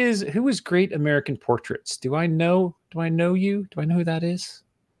 Who is Great American Portraits? Do I know you? Do I know who that is?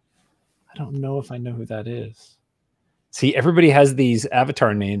 I don't know if I know who that is. See, everybody has these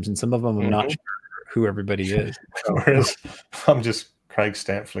avatar names, and some of them I'm not sure who everybody is. Whereas I'm just Craig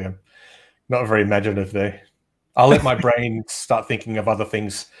Stampfli. I'm not very imaginative there. I'll let my brain start thinking of other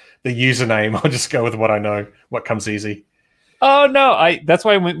things. The username, I'll just go with what I know, what comes easy. Oh no, that's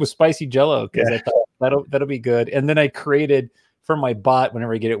why I went with Spicy Jello, because I thought that'll be good. And then I created for my bot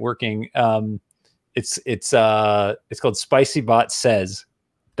whenever I get it working. It's called Spicy Bot Says.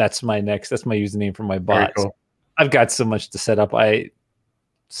 That's my username for my bot. Cool. I've got so much to set up.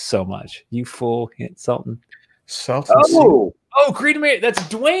 So much. You fool, hit Sultan. Oh, Great American. That's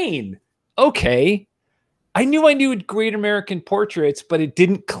Dwayne. Okay. I knew Great American Portraits, but it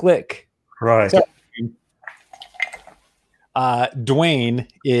didn't click. Right. So, Dwayne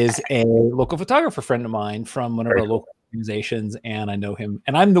is a local photographer friend of mine from one of our local organizations, and I know him.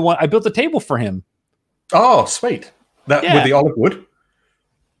 And I'm the one I built a table for him. Oh, sweet! With the olive wood.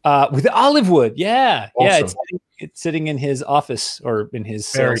 With the olive wood, yeah, awesome. Yeah. It's sitting in his office or in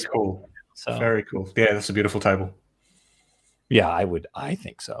his. Very cool. So very cool. Yeah, that's a beautiful table. Yeah, I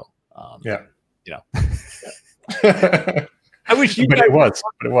think so. Yeah. I wish you. But it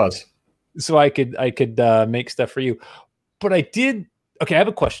was. So I could make stuff for you. But I did. Okay, I have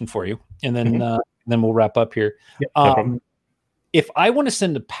a question for you, and then then we'll wrap up here. Yeah, no problem. If I want to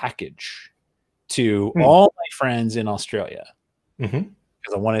send a package to all my friends in Australia,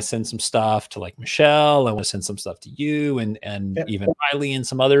 because I want to send some stuff to like Michelle, I want to send some stuff to you, and even Riley and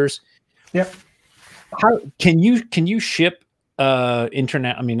some others. Yeah. How can you ship not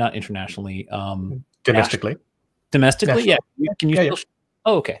internationally, domestically? Domestically, yeah. Can you? Yeah.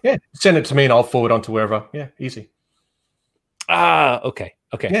 Oh, okay. Yeah, send it to me and I'll forward on to wherever. Yeah, easy. Okay.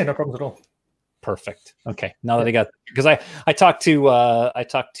 Yeah, no problems at all. Perfect. Okay. Now that I got, because I talked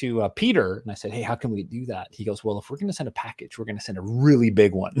to Peter and I said, hey, how can we do that? He goes, well, if we're going to send a package, we're going to send a really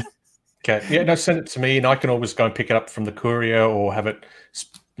big one. Okay. Yeah. No, send it to me and I can always go and pick it up from the courier or have it.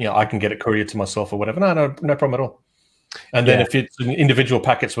 I can get it couriered to myself or whatever. No problem at all. And then if it's individual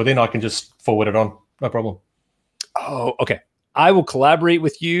packets within, I can just forward it on. No problem. Oh, okay. I will collaborate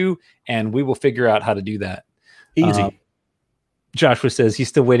with you and we will figure out how to do that. Easy. Joshua says he's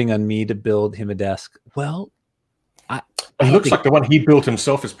still waiting on me to build him a desk. Well, it looks like the one he built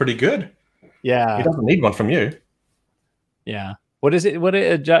himself is pretty good. Yeah. He doesn't need one from you. Yeah. What is it?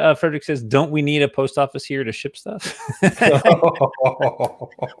 Frederick says, don't we need a post office here to ship stuff?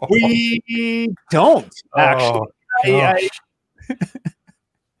 We don't, actually.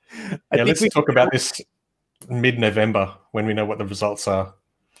 Let's talk about this mid-November when we know what the results are.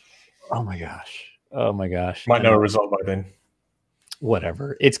 Oh my gosh. Might know a result by then.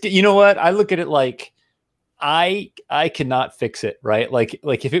 Whatever. It's, you know what? I look at it like I cannot fix it, right? Like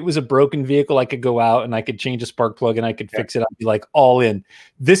if it was a broken vehicle, I could go out and I could change a spark plug and I could fix it. I'd be like all in.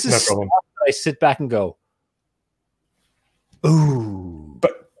 This is stuff that I sit back and go, ooh.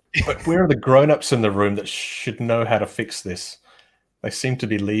 But where are the grown-ups in the room that should know how to fix this? They seem to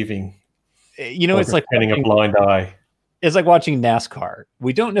be leaving. It's like turning a blind eye. It's like watching NASCAR.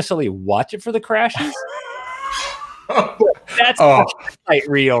 We don't necessarily watch it for the crashes. That's the highlight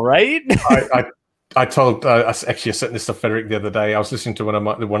reel, right? I told actually I sent this to Frederick the other day. I was listening to one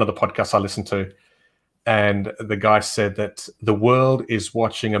of the podcasts I listened to, and the guy said that the world is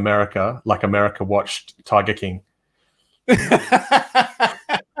watching America like America watched Tiger King.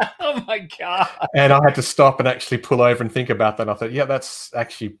 Oh my God. And I had to stop and actually pull over and think about that. And I thought, yeah, that's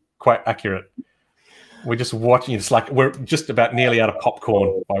actually quite accurate. We're just watching. It's like we're just about nearly out of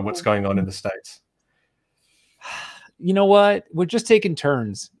popcorn by what's going on in the States. You know what? We're just taking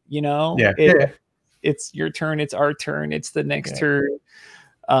turns, you know? Yeah. It's your turn. It's our turn. It's the next turn.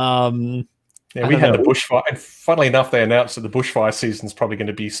 Yeah, we had the bushfire. And funnily enough, they announced that the bushfire season is probably going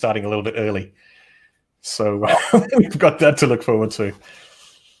to be starting a little bit early. So we've got that to look forward to.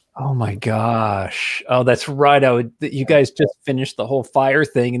 Oh my gosh. Oh, that's right. You guys just finished the whole fire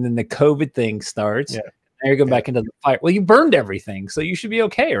thing, and then the COVID thing starts. Yeah. Now you're going back into the fire. Well, you burned everything, so you should be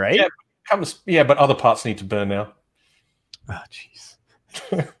okay, right? Yeah, but other parts need to burn now. Oh,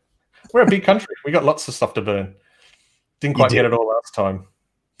 jeez. We're a big country. We got lots of stuff to burn. Didn't quite get it all last time.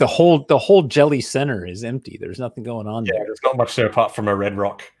 The whole jelly center is empty. There's nothing going on there. There's not much there apart from a red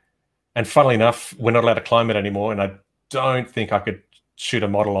rock. And funnily enough, we're not allowed to climb it anymore, and I don't think I could shoot a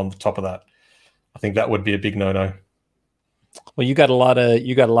model on the top of that. I think that would be a big no-no. Well, you got a lot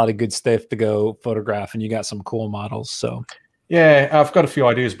of good stuff to go photograph, and you got some cool models. So yeah, I've got a few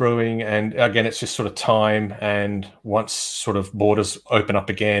ideas brewing, and again, it's just sort of time, and once sort of borders open up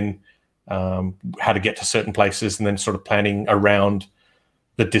again, how to get to certain places, and then sort of planning around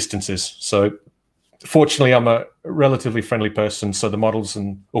the distances. So fortunately, I'm a relatively friendly person, so the models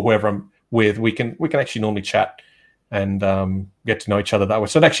or whoever I'm with, we can actually normally chat and get to know each other that way.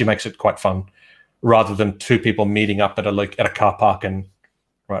 So it actually makes it quite fun, rather than two people meeting up at a car park and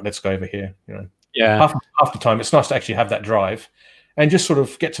right, let's go over here. You know, half the time it's nice to actually have that drive and just sort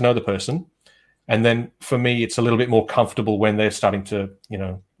of get to know the person. And then for me, it's a little bit more comfortable when they're starting to, you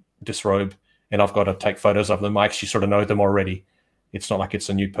know, disrobe, and I've got to take photos of them. I actually sort of know them already. It's not like it's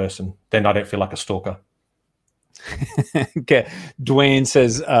a new person. Then I don't feel like a stalker. Okay. Dwayne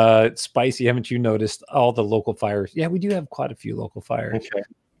says, Spicy, haven't you noticed all the local fires? Yeah, we do have quite a few local fires.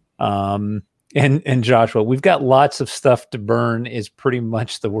 Okay. And Joshua, we've got lots of stuff to burn is pretty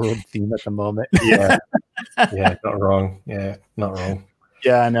much the world theme at the moment. Yeah. Yeah, not wrong. Yeah, not wrong.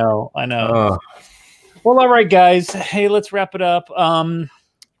 Yeah, I know. Well, all right, guys. Hey, let's wrap it up.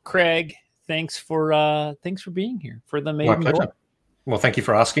 Craig, thanks for being here for the My pleasure. Well, thank you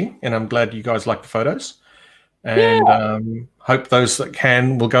for asking, and I'm glad you guys like the photos. And hope those that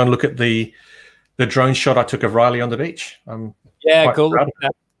can will go and look at the drone shot I took of Riley on the beach. Go look at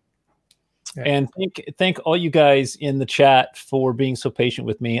that. Yeah. And thank all you guys in the chat for being so patient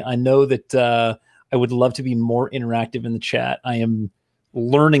with me. I know that I would love to be more interactive in the chat. I am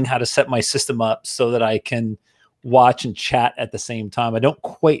learning how to set my system up so that I can watch and chat at the same time. I don't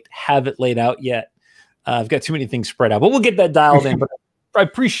quite have it laid out yet. I've got too many things spread out, but we'll get that dialed in. But I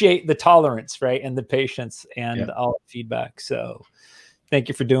appreciate the tolerance, right, and the patience and all the feedback. So thank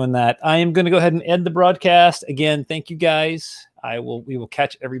you for doing that. I am going to go ahead and end the broadcast. Again, thank you guys. We will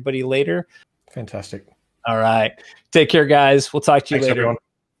catch everybody later. Fantastic. All right. Take care, guys. We'll talk to you later. Everyone.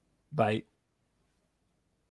 Bye.